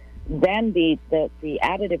then the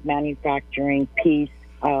additive manufacturing piece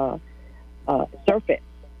surfaced,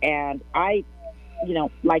 and I,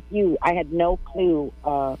 like you, I had no clue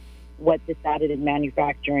what this additive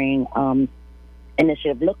manufacturing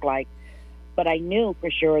initiative looked like, but I knew for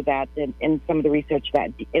sure that in some of the research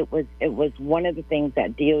that it was one of the things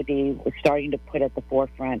that DoD was starting to put at the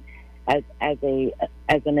forefront as an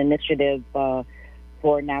initiative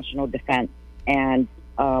for national defense. And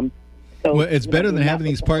so, well, it's better than having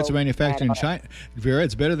these parts manufactured in China, Vera.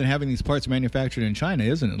 It's better than having these parts manufactured in China,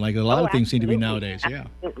 isn't it? Like a lot of things seem to be nowadays. Yeah,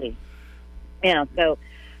 absolutely. Yeah. So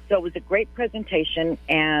it was a great presentation,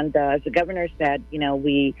 and as the governor said,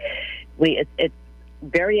 it's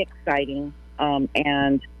very exciting,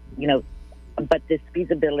 and but this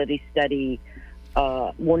feasibility study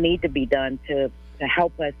will need to be done to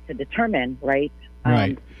help us to determine, right?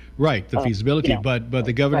 Right, the feasibility, but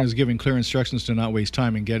the governor is giving clear instructions to not waste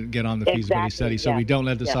time and get on the feasibility study, so we don't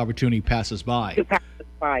let this opportunity pass us by. To pass us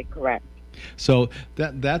by, correct. So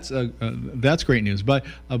that's great news. But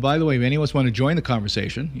by the way, if anyone wants to join the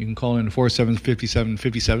conversation, you can call in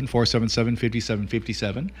 477-5757,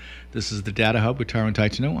 477-5757. This is the Data Hub with Tyrone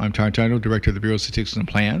Titano. I'm Tyrone Titano, Director of the Bureau of Statistics and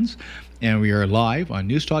Plans, and we are live on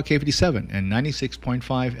News Talk K57 and 96.5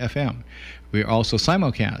 FM. We are also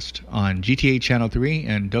simulcast on GTA Channel 3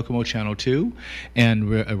 and Docomo Channel 2, and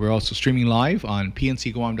we're also streaming live on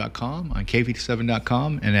pncguam.com, on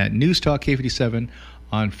k57.com, and at News Talk K57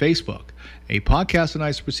 on Facebook. A podcast of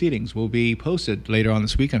tonight's proceedings will be posted later on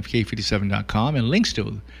this week on k57.com, and links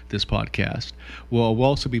to this podcast will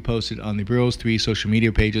also be posted on the Bureau's 3 social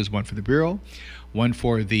media pages, one for the Bureau, one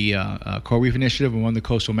for the Coral Reef Initiative, and one the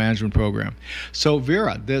Coastal Management Program. So,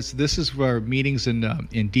 Vera, this is for meetings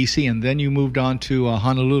in D.C., and then you moved on to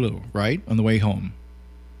Honolulu, right, on the way home?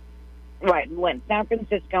 Right, went San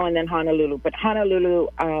Francisco and then Honolulu, but Honolulu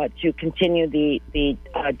to continue the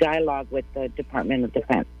dialogue with the Department of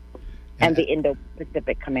Defense and the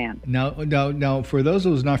Indo-Pacific Command. Now, for those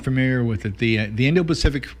who's not familiar with it, the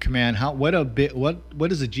Indo-Pacific Command, what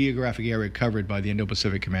is the geographic area covered by the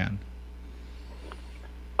Indo-Pacific Command?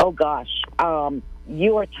 Oh gosh,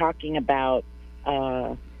 you are talking about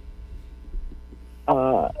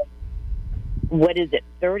what is it,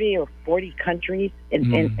 30 or 40 countries in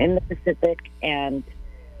the Pacific, and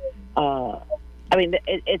I mean,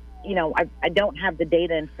 it's I don't have the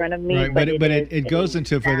data in front of me, right, but it goes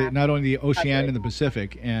into not only the Oceania and the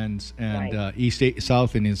Pacific and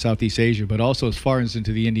South and in Southeast Asia, but also as far as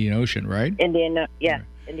into the Indian Ocean, right? Indian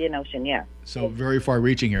Ocean, yeah. So very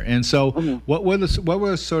far-reaching here. And so, what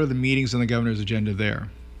were sort of the meetings on the governor's agenda there?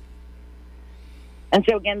 And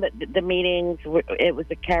so again, the meetings, it was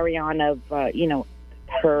a carry-on of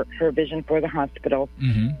her vision for the hospital,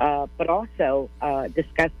 but also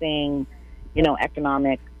discussing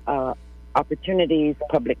economic opportunities,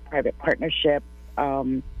 public-private partnership,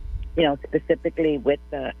 specifically with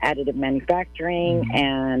the additive manufacturing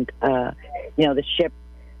and the ship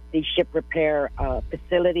repair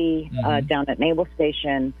facility down at Naval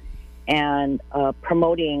Station, and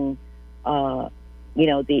promoting the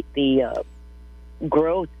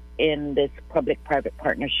growth in this public-private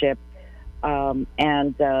partnership,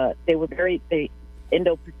 and they were the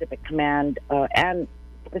Indo-Pacific Command and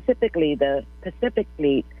specifically the Pacific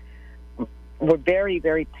Fleet were very,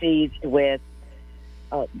 very pleased with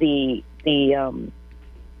the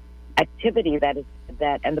activity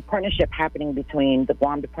and the partnership happening between the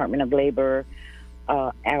Guam Department of Labor,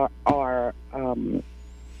 our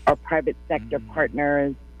private sector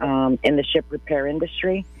partners in the ship repair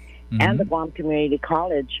industry, and the Guam Community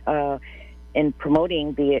College in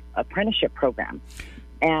promoting the apprenticeship program.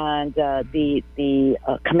 And the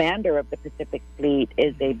commander of the Pacific Fleet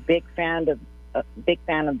is a big fan of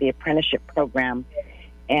the apprenticeship program,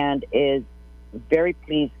 and is very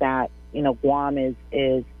pleased that Guam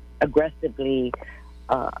is aggressively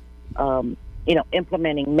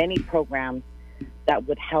implementing many programs that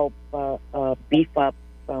would help beef up,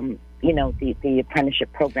 the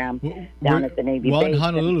apprenticeship program down at the Navy base. Well, in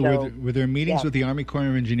Honolulu, So, were there meetings with the Army Corps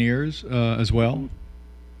of Engineers as well?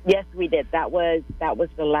 yes, we did. That was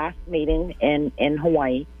the last meeting in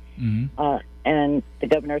Hawaii, and the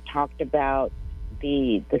governor talked about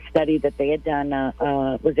the study that they had done.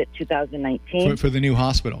 Was it 2019 for the new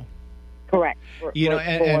hospital? Correct.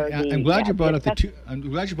 I'm glad you brought up I'm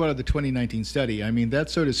glad you brought up the 2019 study. I mean, that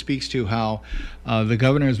sort of speaks to how the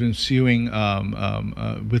governor has been suing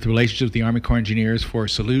with relationships with the Army Corps of Engineers for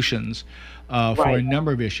solutions for a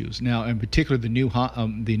number of issues. Now, in particular, the new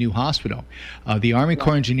hospital. The Army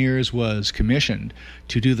Corps of Engineers was commissioned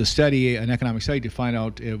to do the study, an economic study, to find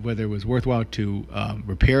out whether it was worthwhile to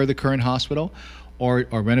repair the current hospital, or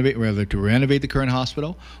renovate the current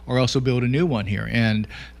hospital, or also build a new one here. And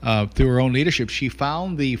through her own leadership, she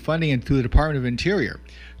found the funding through the Department of Interior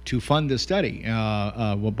to fund this study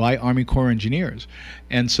by Army Corps engineers.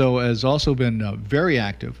 And so has also been very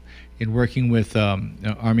active in working with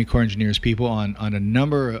Army Corps engineers people on a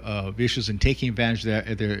number of issues and taking advantage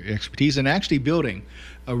of their expertise and actually building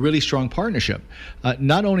a really strong partnership,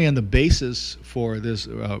 not only on the basis for this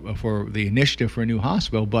for the initiative for a new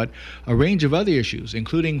hospital, but a range of other issues,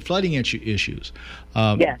 including flooding issues.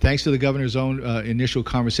 Thanks to the governor's own initial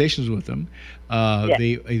conversations with them,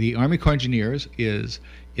 the Army Corps engineers is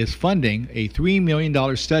funding a $3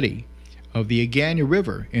 million study of the Agana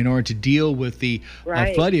River in order to deal with the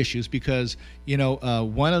flood issues, because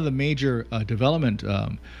one of the major development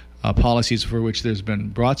policies for which there's been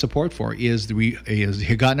broad support for is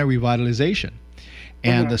Hagåtña revitalization.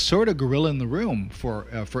 And the sort of gorilla in the room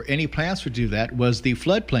for any plans to do that was the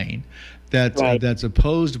floodplain that's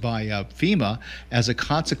opposed by FEMA as a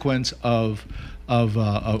consequence of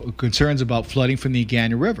concerns about flooding from the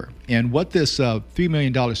Agana River. And what this $3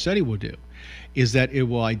 million study will do is that it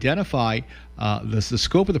will identify the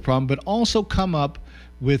scope of the problem, but also come up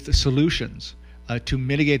with solutions to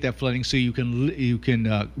mitigate that flooding, so you can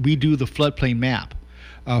redo the floodplain map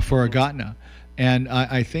for Hagåtña. And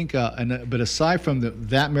I think, but aside from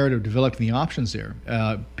that merit of developing the options there,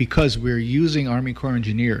 because we're using Army Corps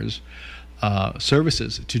engineers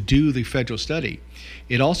services to do the federal study,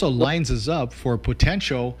 it also lines us up for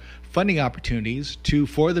potential funding opportunities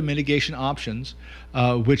for the mitigation options,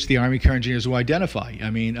 which the Army Corps engineers will identify. I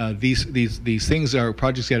mean, these things are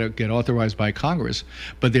projects that get authorized by Congress,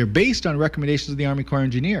 but they're based on recommendations of the Army Corps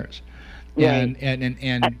engineers.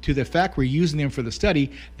 And to the fact we're using them for the study,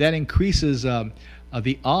 that increases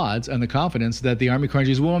the odds and the confidence that the Army Corps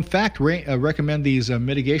engineers will in fact recommend these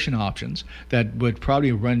mitigation options that would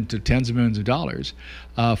probably run to tens of millions of dollars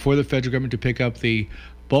for the federal government to pick up the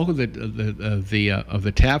bulk of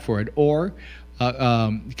the tab for it, or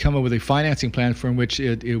come up with a financing plan from which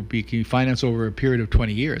it will be financed over a period of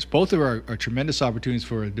 20 years. Both of are tremendous opportunities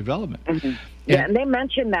for development. And they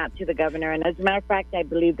mentioned that to the governor. And as a matter of fact, I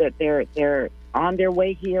believe that they're on their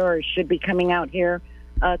way here, or should be coming out here,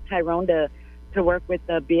 Tyrone, to work with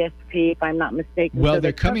the BSP, if I'm not mistaken. Well, so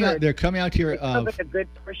they're coming out here. Covered a good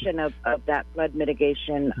portion of that flood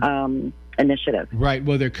mitigation initiative. Right.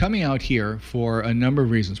 Well, they're coming out here for a number of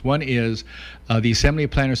reasons. One is the Assembly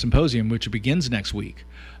of Planners Symposium, which begins next week.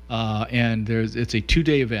 And it's a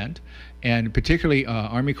 2-day event. And particularly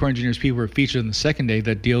Army Corps engineers people are featured on the second day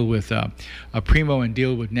that deal with Primo and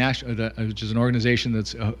deal with National, which is an organization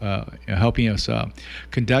that's helping us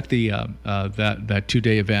conduct that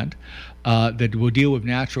 2-day event. That will deal with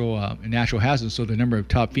natural hazards. So the number of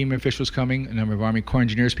top FEMA officials coming, a number of Army Corps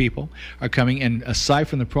engineers people are coming, and aside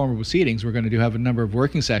from the formal proceedings, we're going to have a number of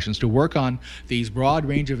working sessions to work on these broad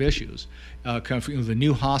range of issues, the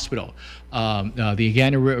new hospital, the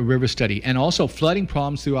Agana River study, and also flooding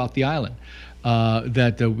problems throughout the island.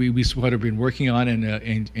 That we sort of been working on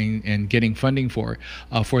and getting funding for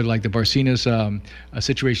like the Barcenas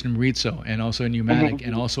situation in Mauricio, and also in Umanic,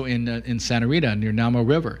 and also in Santa Rita near Namo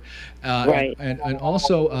River, and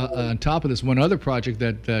also on top of this, one other project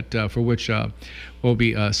that for which we'll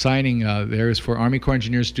be signing there is for Army Corps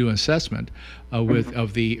engineers to do an assessment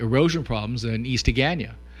of the erosion problems in East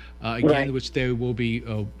Agana, which they will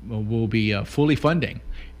be fully funding,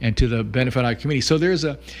 and to the benefit of our community.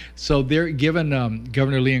 So they're given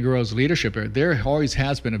Governor Leonguero's leadership there always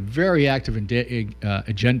has been a very active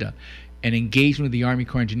agenda and engagement with the Army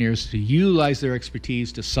Corps engineers to utilize their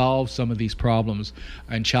expertise to solve some of these problems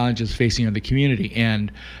and challenges facing the community.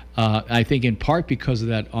 And I think in part because of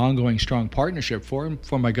that ongoing strong partnership formed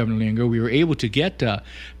by Governor Leongo, we were able to get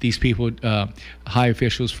these people, high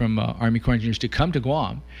officials from Army Corps of Engineers, to come to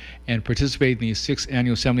Guam and participate in the 6th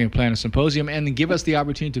Annual Assembly and Planners Symposium, and then give us the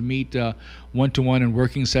opportunity to meet one-to-one in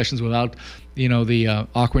working sessions without, the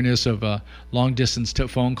awkwardness of long-distance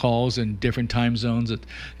phone calls and different time zones,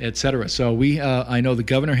 et cetera. So I know the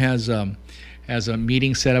governor has a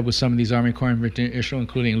meeting set up with some of these Army Corps officials,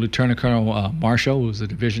 including Lieutenant Colonel Marshall, who's the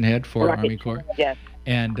division head for Army Corps. Yes.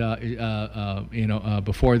 And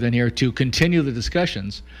before then here, to continue the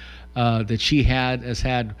discussions that she has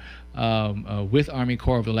had with Army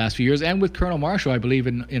Corps over the last few years, and with Colonel Marshall, I believe,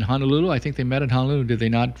 in Honolulu. I think they met in Honolulu. Did they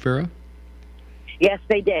not, Vera? Yes,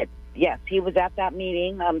 they did. Yes, he was at that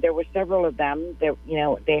meeting. There were several of them.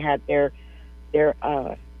 They had their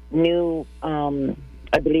new,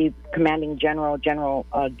 I believe, commanding general,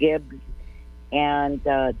 Gibbs, and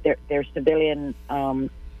their civilian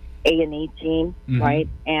A&E team, right,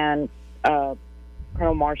 and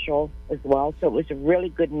Colonel Marshall as well. So it was a really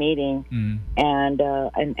good meeting, and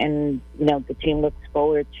the team looks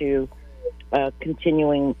forward to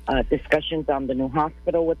continuing discussions on the new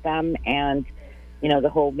hospital with them, and the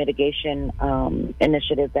whole mitigation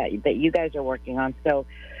initiative that you guys are working on. So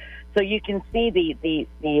you can see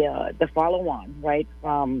the follow on, right,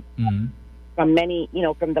 from many,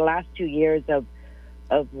 from the last 2 years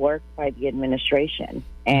of work by the administration,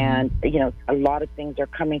 and a lot of things are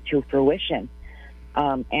coming to fruition.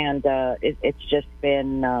 And it's just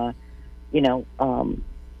been, a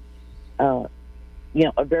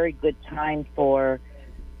very good time for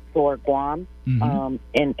Guam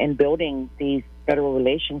in building these federal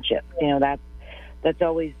relationships. That's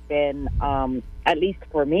always been, at least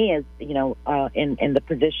for me, as in the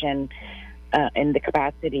position, in the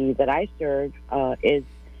capacity that I serve, is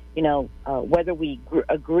whether we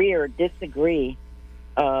agree or disagree,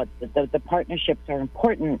 the partnerships are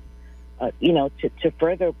important. To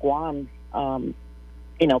further Guam's,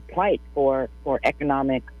 plight for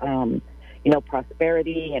economic,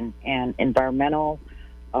 prosperity and environmental,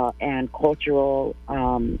 and cultural,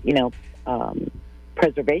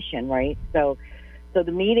 preservation, right? So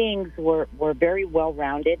the meetings were very well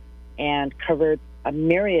rounded and covered a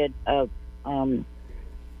myriad of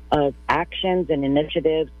actions and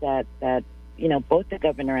initiatives that both the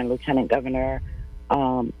governor and lieutenant governor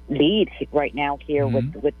lead right now here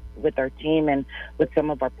with our team and with some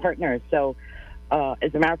of our partners. So,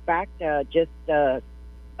 as a matter of fact, just a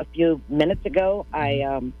few minutes ago,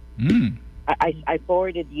 I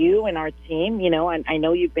forwarded you and our team, and I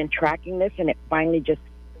know you've been tracking this, and it finally just,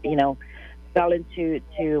 fell into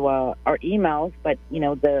our emails. But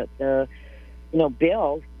the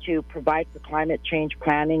bill to provide for climate change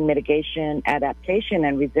planning, mitigation, adaptation,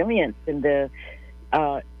 and resilience in the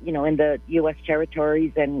in the U.S.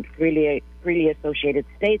 territories and freely associated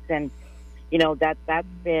states, and that's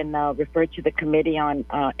been referred to the Committee on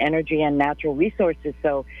Energy and Natural Resources.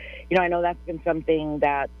 So, I know that's been something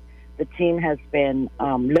that the team has been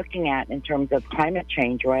looking at in terms of climate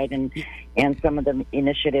change, right, and some of the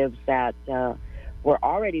initiatives that we're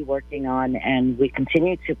already working on and we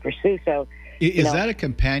continue to pursue. So, is that a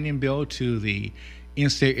companion bill to the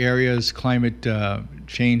in-state areas climate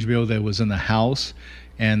change bill that was in the House,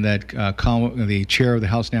 and that the chair of the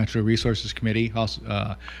House Natural Resources Committee,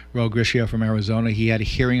 Raul Grisha from Arizona, he had a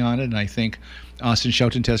hearing on it, and I think Austin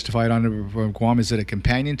Shelton testified on it from Guam. Is it a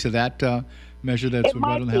companion to that measure that's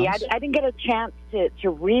read in the House? I didn't get a chance to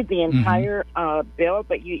read the entire bill,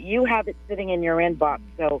 but you have it sitting in your inbox.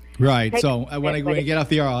 So right. So when I get off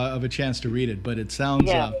the air, I'll have a chance to read it. But it sounds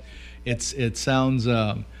it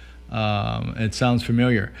sounds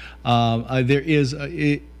familiar. There is,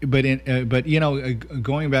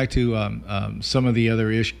 going back to some of the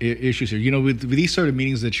other issues here. With these sort of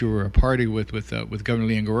meetings that you were a party with Governor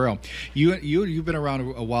Leon Guerrero, you've been around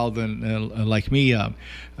a while than like me,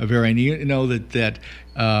 Vera, and you know that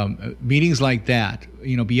meetings like that,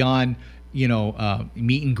 beyond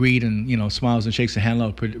meet and greet and smiles and shakes and hand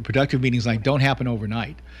load, productive meetings don't happen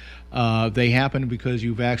overnight. They happen because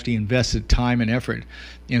you've actually invested time and effort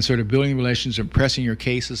in sort of building relations and pressing your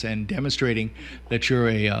cases and demonstrating that you're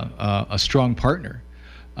a strong partner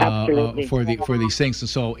for these things. And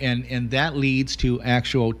so and that leads to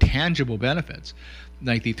actual tangible benefits,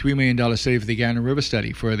 like the $3 million study for the Gander River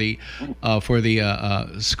study, for the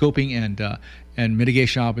scoping and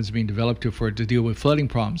mitigation options being developed to deal with flooding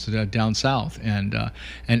problems down south and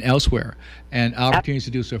elsewhere, and opportunities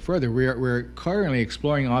to do so further. We're currently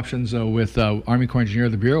exploring options with Army Corps Engineer,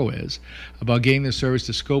 the Bureau is, about getting the service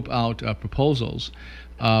to scope out proposals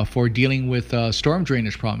for dealing with storm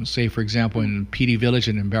drainage problems, say, for example, in PD Village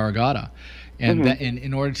and in Barragata. and that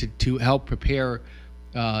in order to help prepare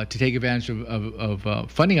to take advantage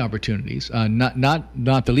of funding opportunities,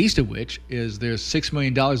 not the least of which is there's $6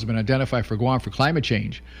 million has been identified for Guam for climate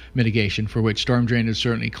change mitigation, for which storm drainage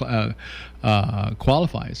certainly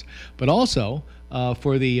qualifies, but also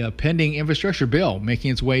for the pending infrastructure bill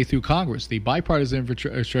making its way through Congress, the bipartisan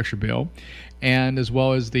infrastructure bill, and as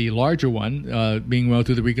well as the larger one being well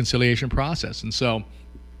through the reconciliation process. And so,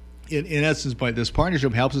 in essence, by this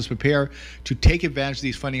partnership helps us prepare to take advantage of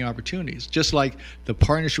these funding opportunities, just like the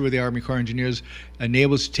partnership with the Army Corps of Engineers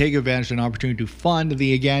enables us to take advantage of an opportunity to fund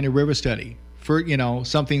the Agana River study. For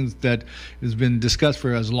something that has been discussed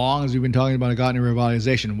for as long as we've been talking about Agana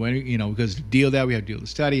revitalization. When because to deal with that we have to deal with the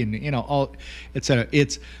study and all, etc.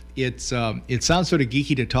 It sounds sort of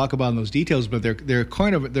geeky to talk about those details, but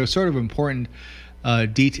they're sort of important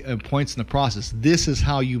points in the process. This is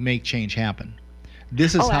how you make change happen.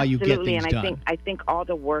 This is how you get things done. And I think all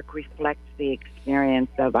the work reflects the experience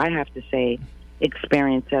of, I have to say,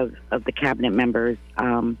 of the cabinet members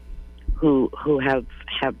who have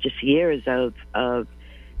just years of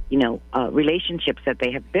relationships that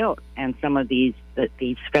they have built, and some of these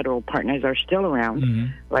federal partners are still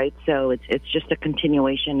around, right? So it's just a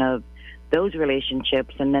continuation of those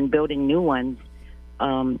relationships, and then building new ones,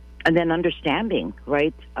 and then understanding,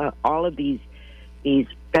 right, all of these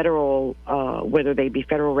federal, whether they be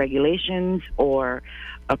federal regulations or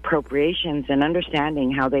appropriations, and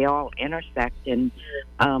understanding how they all intersect. And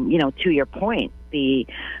to your point, the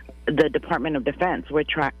Department of Defense, we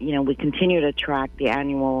continue to track the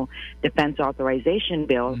annual defense authorization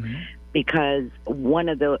bill, because one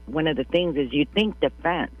of the things is, you think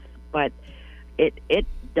defense, but it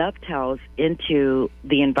dovetails into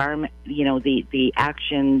the environment, the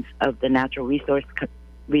actions of the Natural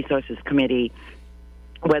Resources Committee,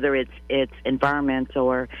 whether it's environment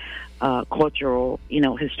or cultural,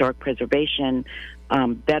 historic preservation,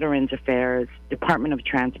 Veterans Affairs, Department of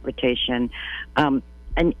Transportation,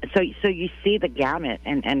 and so you see the gamut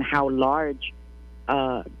and how large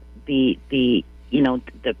the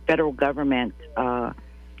federal government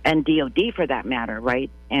and DoD, for that matter,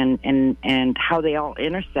 right, and how they all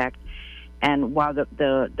intersect. And while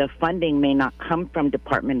the funding may not come from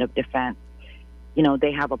Department of Defense,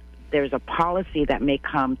 there's a policy that may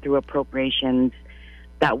come through appropriations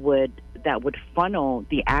that would funnel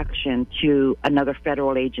the action to another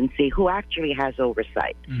federal agency who actually has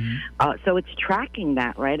oversight. So it's tracking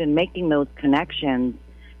that, right, and making those connections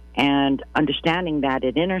and understanding that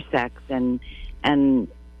it intersects, and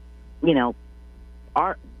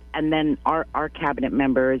our cabinet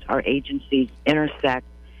members, our agencies intersect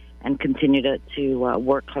and continue to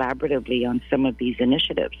work collaboratively on some of these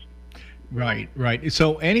initiatives. Right.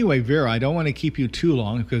 So anyway, Vera, I don't want to keep you too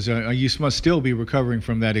long, because you must still be recovering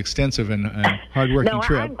from that extensive and hardworking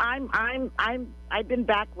trip. I've been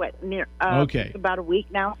back about a week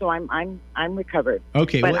now, so I'm recovered.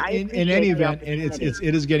 Okay. But well, in any event, it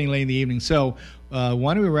is getting late in the evening. So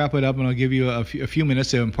why don't we wrap it up, and I'll give you a few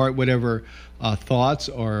minutes to impart whatever thoughts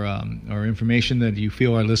or information that you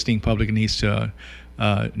feel our listening public needs to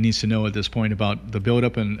know at this point about the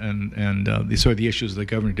buildup and the sort of the issues the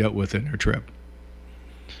governor dealt with in her trip.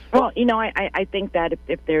 Well, I think that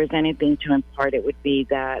if there's anything to impart, it would be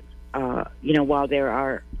that while there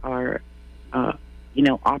are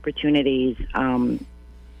opportunities,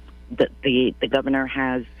 the governor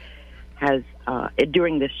has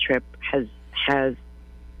during this trip has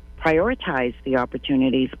prioritized the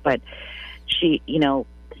opportunities, but she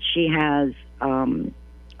has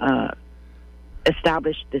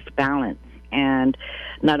established this balance. And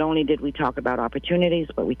not only did we talk about opportunities,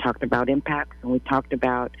 but we talked about impacts, and we talked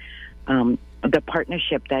about the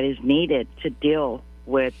partnership that is needed to deal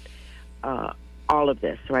with all of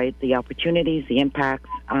this, right? The opportunities, the impacts,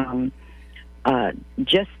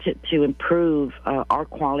 just to improve our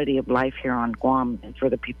quality of life here on Guam and for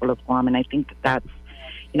the people of Guam. And I think that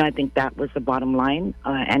was the bottom line,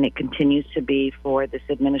 and it continues to be for this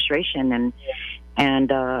administration,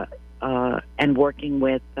 and working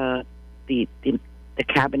with the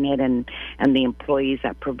cabinet and the employees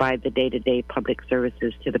that provide the day-to-day public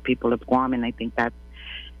services to the people of Guam. And I think that's,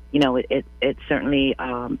 it certainly,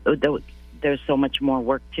 there's so much more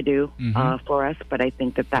work to do for us, but I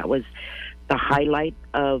think that was the highlight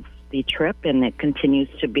of the trip, and it continues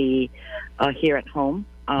to be here at home.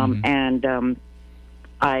 And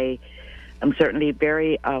I am certainly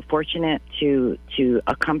very fortunate to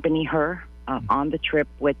accompany her on the trip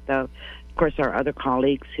with the of course, our other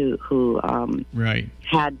colleagues who Right.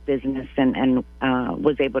 had business and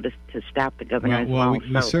was able to staff the governor as well.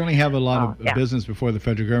 We certainly have a lot of yeah. business before the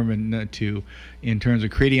federal government in terms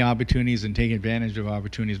of creating opportunities and taking advantage of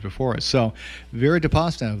opportunities before us. So, Vera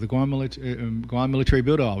DePasta of the Guam Military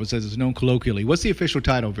Bureau Office, as it's known colloquially. What's the official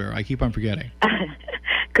title, Vera? I keep on forgetting.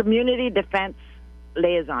 Community Defense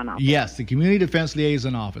Liaison Office. Yes, the Community Defense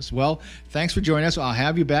Liaison Office. Well, thanks for joining us. I'll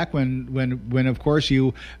have you back when of course,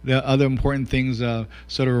 the other important things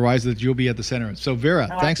sort of arise that you'll be at the center. So, Vera,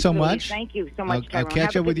 thanks so much. Thank you so much, I'll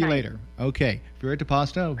catch up with you later. Okay. Vera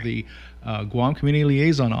DePasta of the Guam Community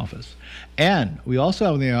Liaison Office. And we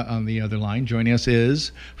also have on the other line joining us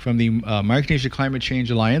is from the Micronesia Climate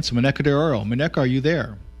Change Alliance, Maneka de Oro. Maneka, are you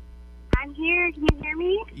there? I'm here. Can you hear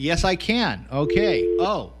me? Yes, I can. Okay.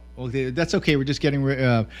 Oh. Well, that's okay. We're just getting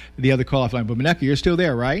the other call offline. But Maneka, you're still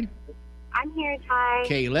there, right? I'm here, Ty.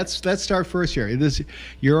 Okay, let's start first here.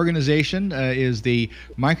 Your organization is the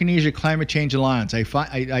Micronesia Climate Change Alliance.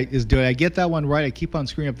 Did I get that one right? I keep on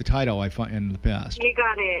screwing up the title in the past. You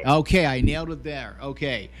got it. Okay, I nailed it there.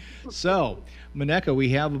 Okay, so Maneka, we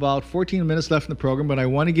have about 14 minutes left in the program, but I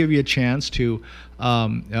want to give you a chance to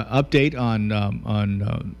update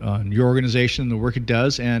on your organization, the work it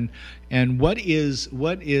does, and what is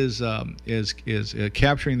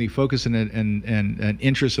capturing the focus and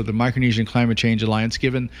interest of the Micronesian Climate Change Alliance,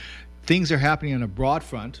 given things are happening on a broad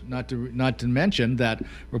front. Not to mention that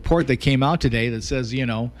report that came out today that says,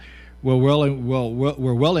 we're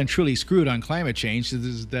well and truly screwed on climate change.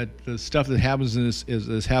 That the stuff that happens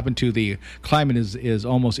is happened to the climate is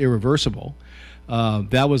almost irreversible.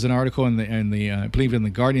 That was an article in the I believe in the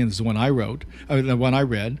Guardian. This is the one I wrote, the one I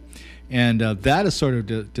read, and that is sort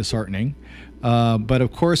of disheartening. But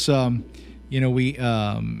of course, your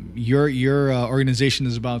organization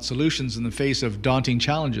is about solutions in the face of daunting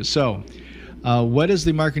challenges. So, what is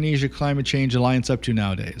the Micronesia Climate Change Alliance up to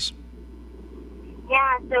nowadays?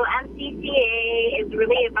 Yeah, so MCCA is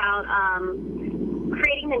really about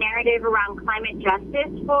creating the narrative around climate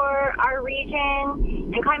justice for our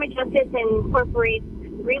region. And climate justice incorporates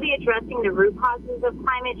really addressing the root causes of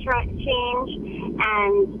climate change,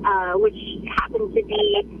 and which happen to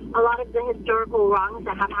be a lot of the historical wrongs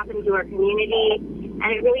that have happened to our community.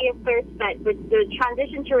 And it really asserts that the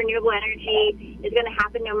transition to renewable energy is going to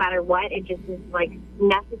happen no matter what. It just is like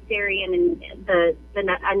necessary and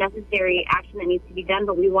a necessary action that needs to be done.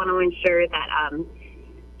 But we want to ensure that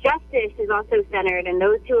justice is also centered, and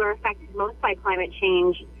those who are affected most by climate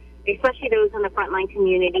change, especially those in the frontline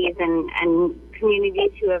communities and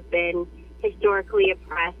communities who have been historically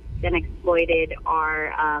oppressed and exploited, are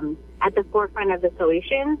at the forefront of the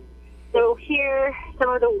solutions. So here,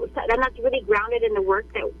 and that's really grounded in the work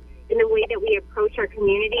in the way that we approach our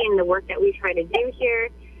community and the work that we try to do here.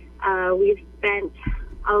 We've spent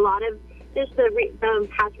a lot of just the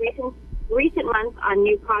past recent months on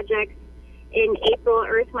new projects. In April,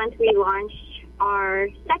 Earth Month, we launched our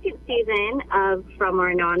second season of From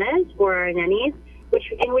Our Nanas for Our Nannies,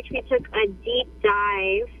 in which we took a deep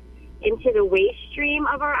dive into the waste stream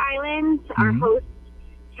of our islands. Mm-hmm. Our hosts,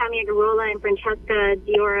 Tammy Agarola and Francesca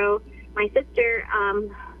Dioro, my sister,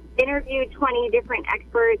 interviewed 20 different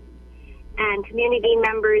experts and community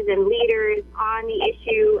members and leaders on the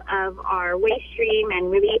issue of our waste stream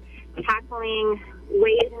and really tackling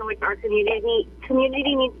ways in which our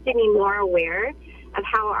community needs to be more aware of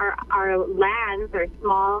how our lands are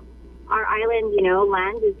small. Our island,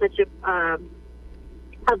 land is such a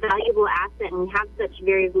valuable asset, and we have such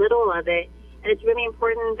very little of it. And it's really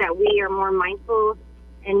important that we are more mindful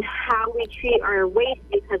in how we treat our waste,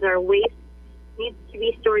 because our waste needs to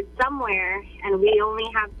be stored somewhere, and we only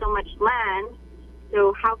have so much land.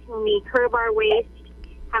 So how can we curb our waste?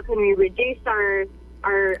 How can we reduce our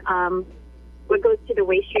what goes to the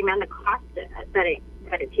waste stream and the cost that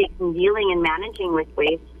it takes in dealing and managing with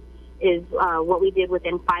waste is what we did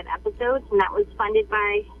within 5 episodes, and that was funded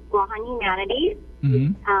by Guahan Humanities.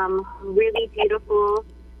 Mm-hmm. Really beautiful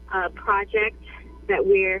project that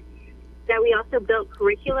we also built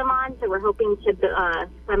curriculum on. So we're hoping to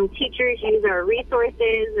some teachers use our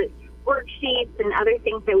resources, worksheets, and other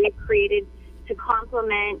things that we've created to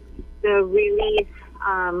complement the really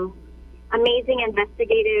amazing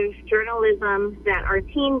investigative journalism that our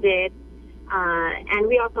team did. And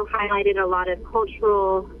we also highlighted a lot of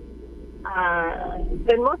cultural,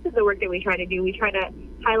 and most of the work that we try to do, we try to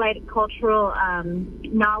highlight cultural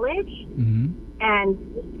knowledge, mm-hmm. and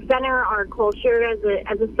center our culture as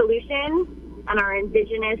a solution, and our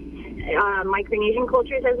indigenous Micronesian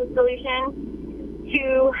cultures as a solution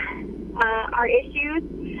to our issues.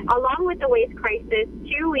 Along with the waste crisis,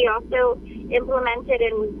 too, we also implemented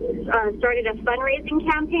and started a fundraising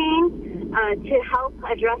campaign to help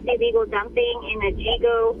address illegal dumping in the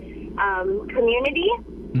Jigo community,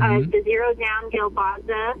 the Zero Down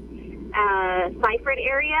Gilbaza Seifert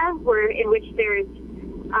area, in which there's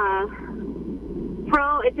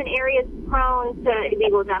it's an area prone to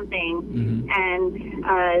illegal dumping, and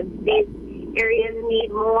these areas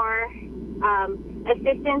need more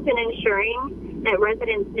assistance in ensuring that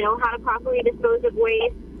residents know how to properly dispose of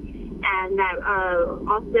waste, and that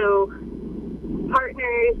also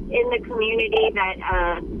partners in the community that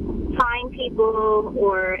fine people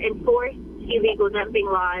or enforce illegal dumping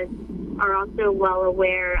laws are also well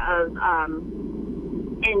aware of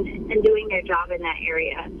and doing their job in that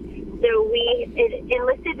area. So we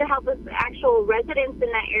enlisted the help of actual residents in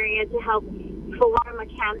that area to help form a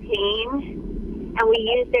campaign, and we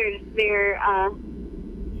used their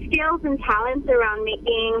skills and talents around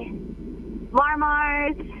making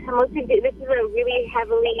marmars. This is a really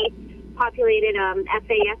heavily populated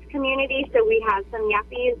FAS community, so we have some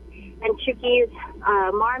Yappies and Chukis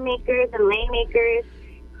mar makers and lei makers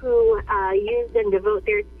who use and devote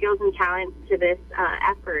their skills and talents to this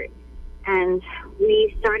effort. And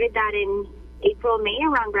we started that in April, May,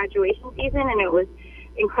 around graduation season, and it was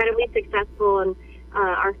incredibly successful. And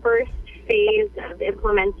our first phase of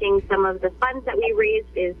implementing some of the funds that we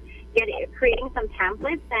raised is creating some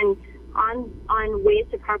templates and on ways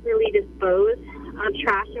to properly dispose of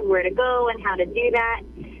trash and where to go and how to do that,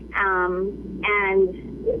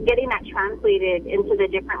 and getting that translated into the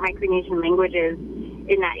different Micronesian languages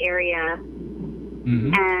in that area.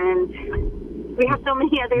 And we have so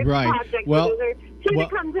many other projects. Well, those are two that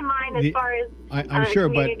come to mind as far as I'm sure,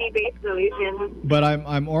 community-based solutions. But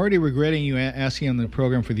I'm already regretting you asking on the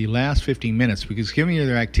program for the last 15 minutes, because given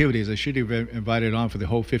your activities, I should have invited on for the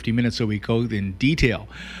whole 50 minutes so we go in detail.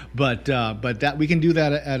 But that we can do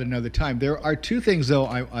that at another time. There are two things, though,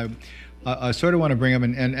 I sort of want to bring up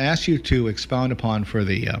and ask you to expound upon for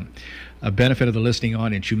the benefit of the listening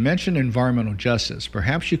audience. You mentioned environmental justice.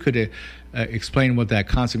 Perhaps you could explain what that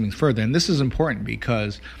concept means further. And this is important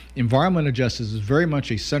because environmental justice is very much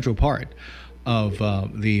a central part of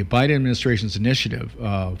the Biden administration's initiative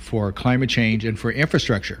for climate change and for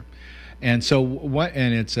infrastructure. And so,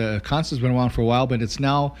 it's a concept's been around for a while, but it's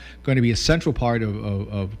now going to be a central part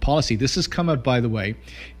of policy. This has come up, by the way,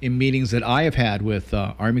 in meetings that I have had with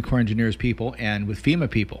Army Corps of Engineers people and with FEMA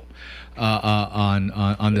people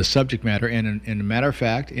on this subject matter. And in a matter of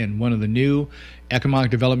fact, in one of the new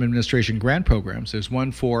Economic Development Administration grant programs, there's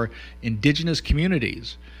one for indigenous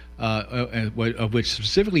communities, of which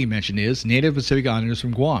specifically mentioned is Native Pacific Islanders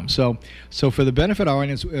from Guam. So for the benefit of our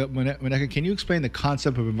audience, Maneka, can you explain the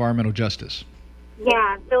concept of environmental justice?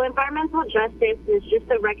 Yeah, so environmental justice is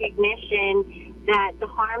just a recognition that the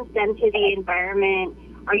harms done to the environment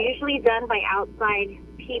are usually done by outside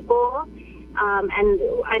people,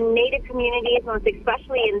 and Native communities, most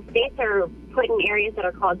especially in states, are put in areas that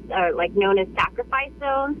are called, known as sacrifice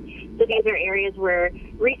zones. So these are areas where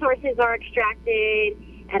resources are extracted,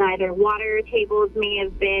 and either water tables may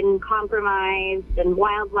have been compromised and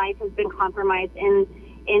wildlife has been compromised in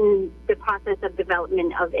the process of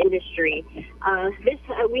development of industry.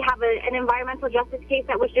 We have an environmental justice case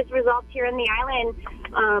that was just resolved here in the island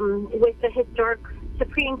with the historic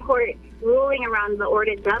Supreme Court ruling around the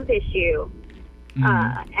Ordered Dump issue,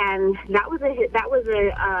 and that was a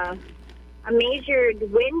major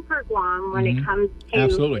win for Guam when it comes to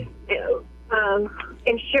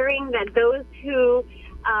ensuring that those who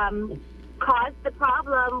caused the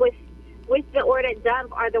problem with the Ordered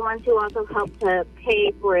Dump are the ones who also help to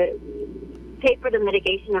pay for the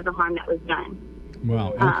mitigation of the harm that was done.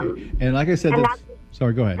 Wow. Okay. And like I said,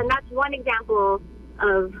 sorry, go ahead. And that's one example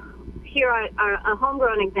of a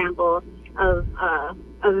homegrown example of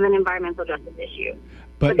an environmental justice issue.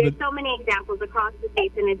 But there's so many examples across the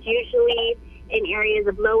states, and it's usually in areas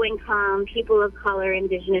of low income, people of color,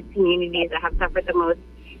 indigenous communities that have suffered the most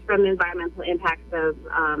from environmental impacts of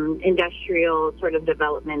industrial sort of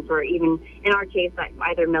developments, or even in our case,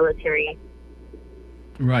 either military.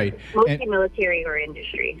 Right. Mostly military or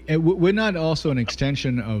industry. And we're not also an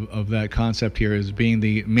extension of that concept here as being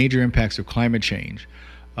the major impacts of climate change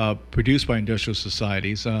produced by industrial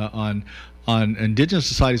societies on indigenous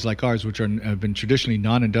societies like ours, which have been traditionally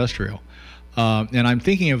non-industrial. And I'm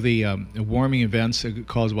thinking of the warming events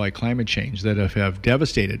caused by climate change that have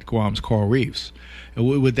devastated Guam's coral reefs.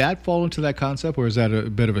 Would that fall into that concept, or is that a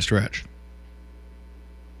bit of a stretch?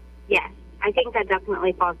 Yes, I think that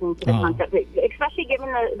definitely falls into the concept, especially given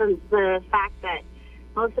the fact that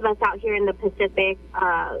most of us out here in the Pacific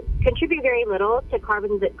contribute very little to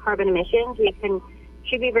carbon emissions. We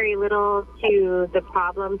contribute very little to the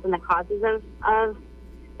problems and the causes of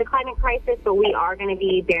the climate crisis, but we are going to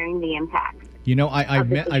be bearing the impact. You know, I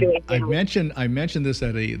mentioned this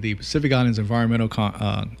at the Pacific Islands Environmental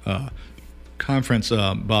Conference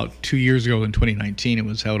about 2 years ago in 2019. It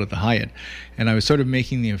was held at the Hyatt, and I was sort of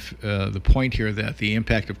making the point here that the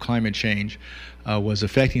impact of climate change was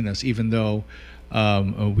affecting us, even though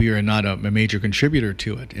we are not a major contributor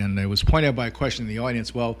to it. And it was pointed out by a question in the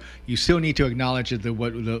audience, well, you still need to acknowledge that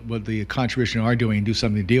what the contribution are doing and do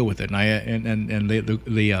something to deal with it. And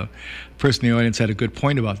the person in the audience had a good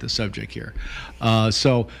point about this subject here.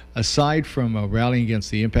 So aside from rallying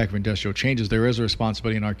against the impact of industrial changes, there is a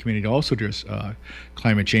responsibility in our community to also address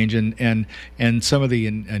climate change. And some of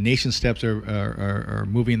the nation steps are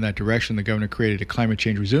moving in that direction. The governor created a Climate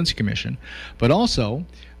Change Resiliency Commission, but also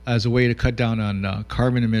as a way to cut down on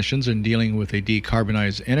carbon emissions and dealing with a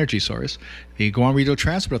decarbonized energy source, the Guam Regional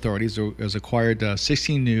Transport Authority has acquired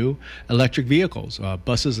 16 new electric vehicles,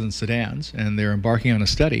 buses and sedans, and they're embarking on a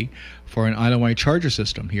study for an island-wide charger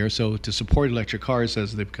system here, so to support electric cars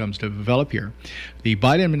as they become to develop here. The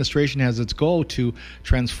Biden administration has its goal to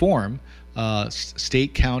transform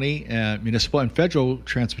state, county, municipal, and federal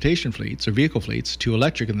transportation fleets or vehicle fleets to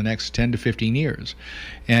electric in the next 10 to 15 years.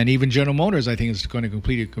 And even General Motors, I think, is going to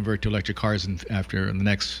completely convert to electric cars in the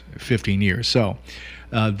next 15 years. So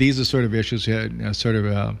these are sort of issues that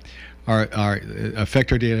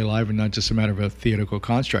affect our daily life and not just a matter of a theoretical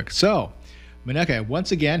construct. So, Maneka,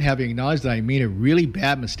 once again, having acknowledged that I made a really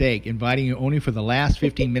bad mistake inviting you only for the last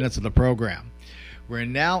 15 minutes of the program. We're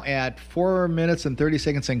now at 4 minutes and 30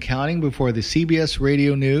 seconds and counting before the CBS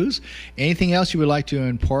Radio News. Anything else you would like to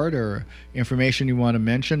impart or information you want to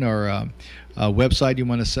mention or a website you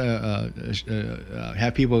want to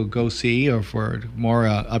have people go see or for more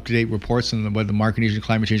up-to-date reports on what the Micronesian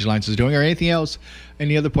Climate Change Alliance is doing or anything else,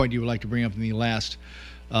 any other point you would like to bring up in the last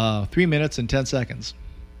 3 minutes and 10 seconds?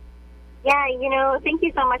 Yeah, thank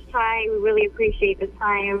you so much, Ty. We really appreciate the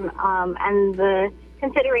time and the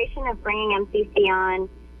consideration of bringing MCC on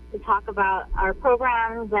to talk about our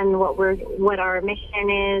programs and what our mission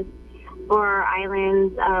is for our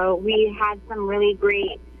islands. We had some really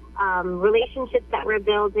great relationships that we're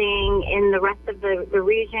building in the rest of the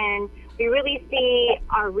region. We really see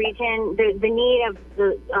our region, the need of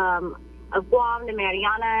Guam, the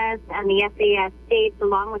Marianas, and the FAS states,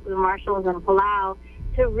 along with the Marshalls and Palau,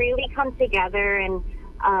 to really come together and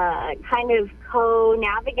kind of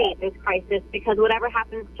co-navigate this crisis, because whatever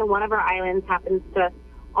happens to one of our islands happens to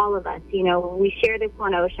all of us. We share this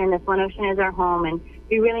one ocean. This one ocean is our home, and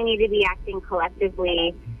we really need to be acting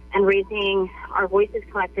collectively and raising our voices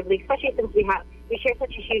collectively, especially since we share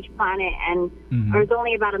such a huge planet, and there's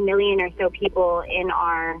only about 1 million or so people in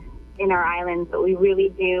our islands, but we really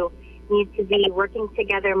do need to be working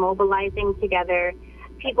together, mobilizing together.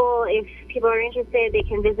 If people are interested, they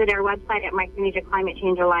can visit our website at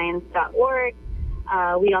MicronesiaClimateChangeAlliance.org.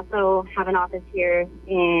 We also have an office here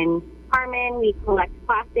in Carmen. We collect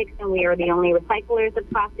plastics, and we are the only recyclers of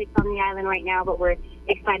plastics on the island right now, but we're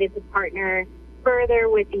excited to partner further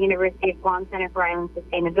with the University of Guam Center for Island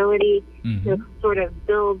Sustainability to sort of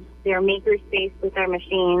build their makerspace with our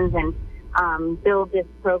machines and build this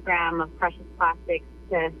program of precious plastics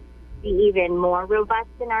to be even more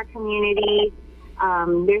robust in our community.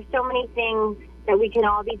 There's so many things that we can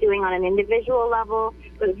all be doing on an individual level,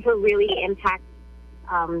 but to really impact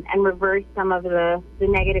and reverse some of the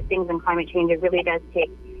negative things in climate change, it really does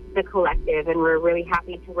take the collective. And we're really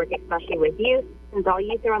happy to work especially with youth, since all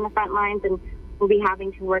youth are on the front lines, and we'll be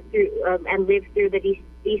having to work through and live through the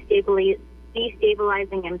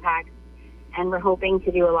destabilizing impacts. And we're hoping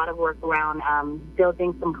to do a lot of work around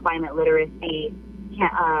building some climate literacy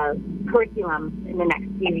curriculum in the next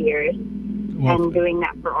few years. And doing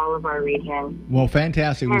that for all of our region. Well,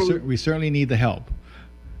 fantastic. We certainly need the help.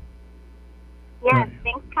 Yes,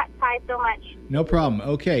 thanks, Ty, so much. No problem.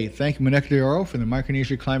 Okay, thank you, Maneka de Oro from the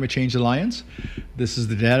Micronesia Climate Change Alliance. This is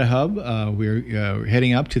the Data Hub. We're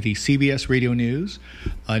heading up to the CBS Radio News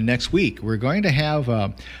next week. We're going to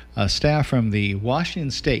have staff from the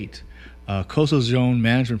Washington State Coastal Zone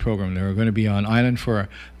Management Program. They're going to be on island for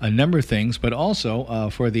a number of things, but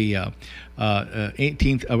also for the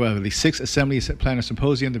 18th, the 6th Assembly Planner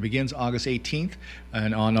Symposium that begins August 18th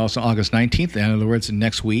and on also August 19th, in other words,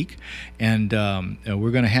 next week. And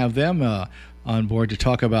we're going to have them on board to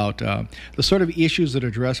talk about the sort of issues that are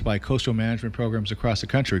addressed by coastal management programs across the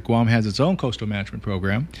country. Guam has its own coastal management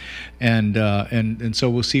program, and so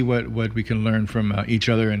we'll see what we can learn from each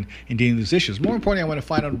other in dealing with these issues. More importantly, I want to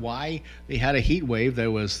find out why they had a heat wave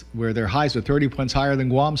that was where their highs were 30 points higher than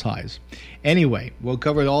Guam's highs. Anyway, we'll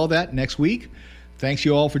cover all that next week. Thanks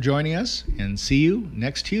you all for joining us, and see you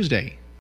next Tuesday.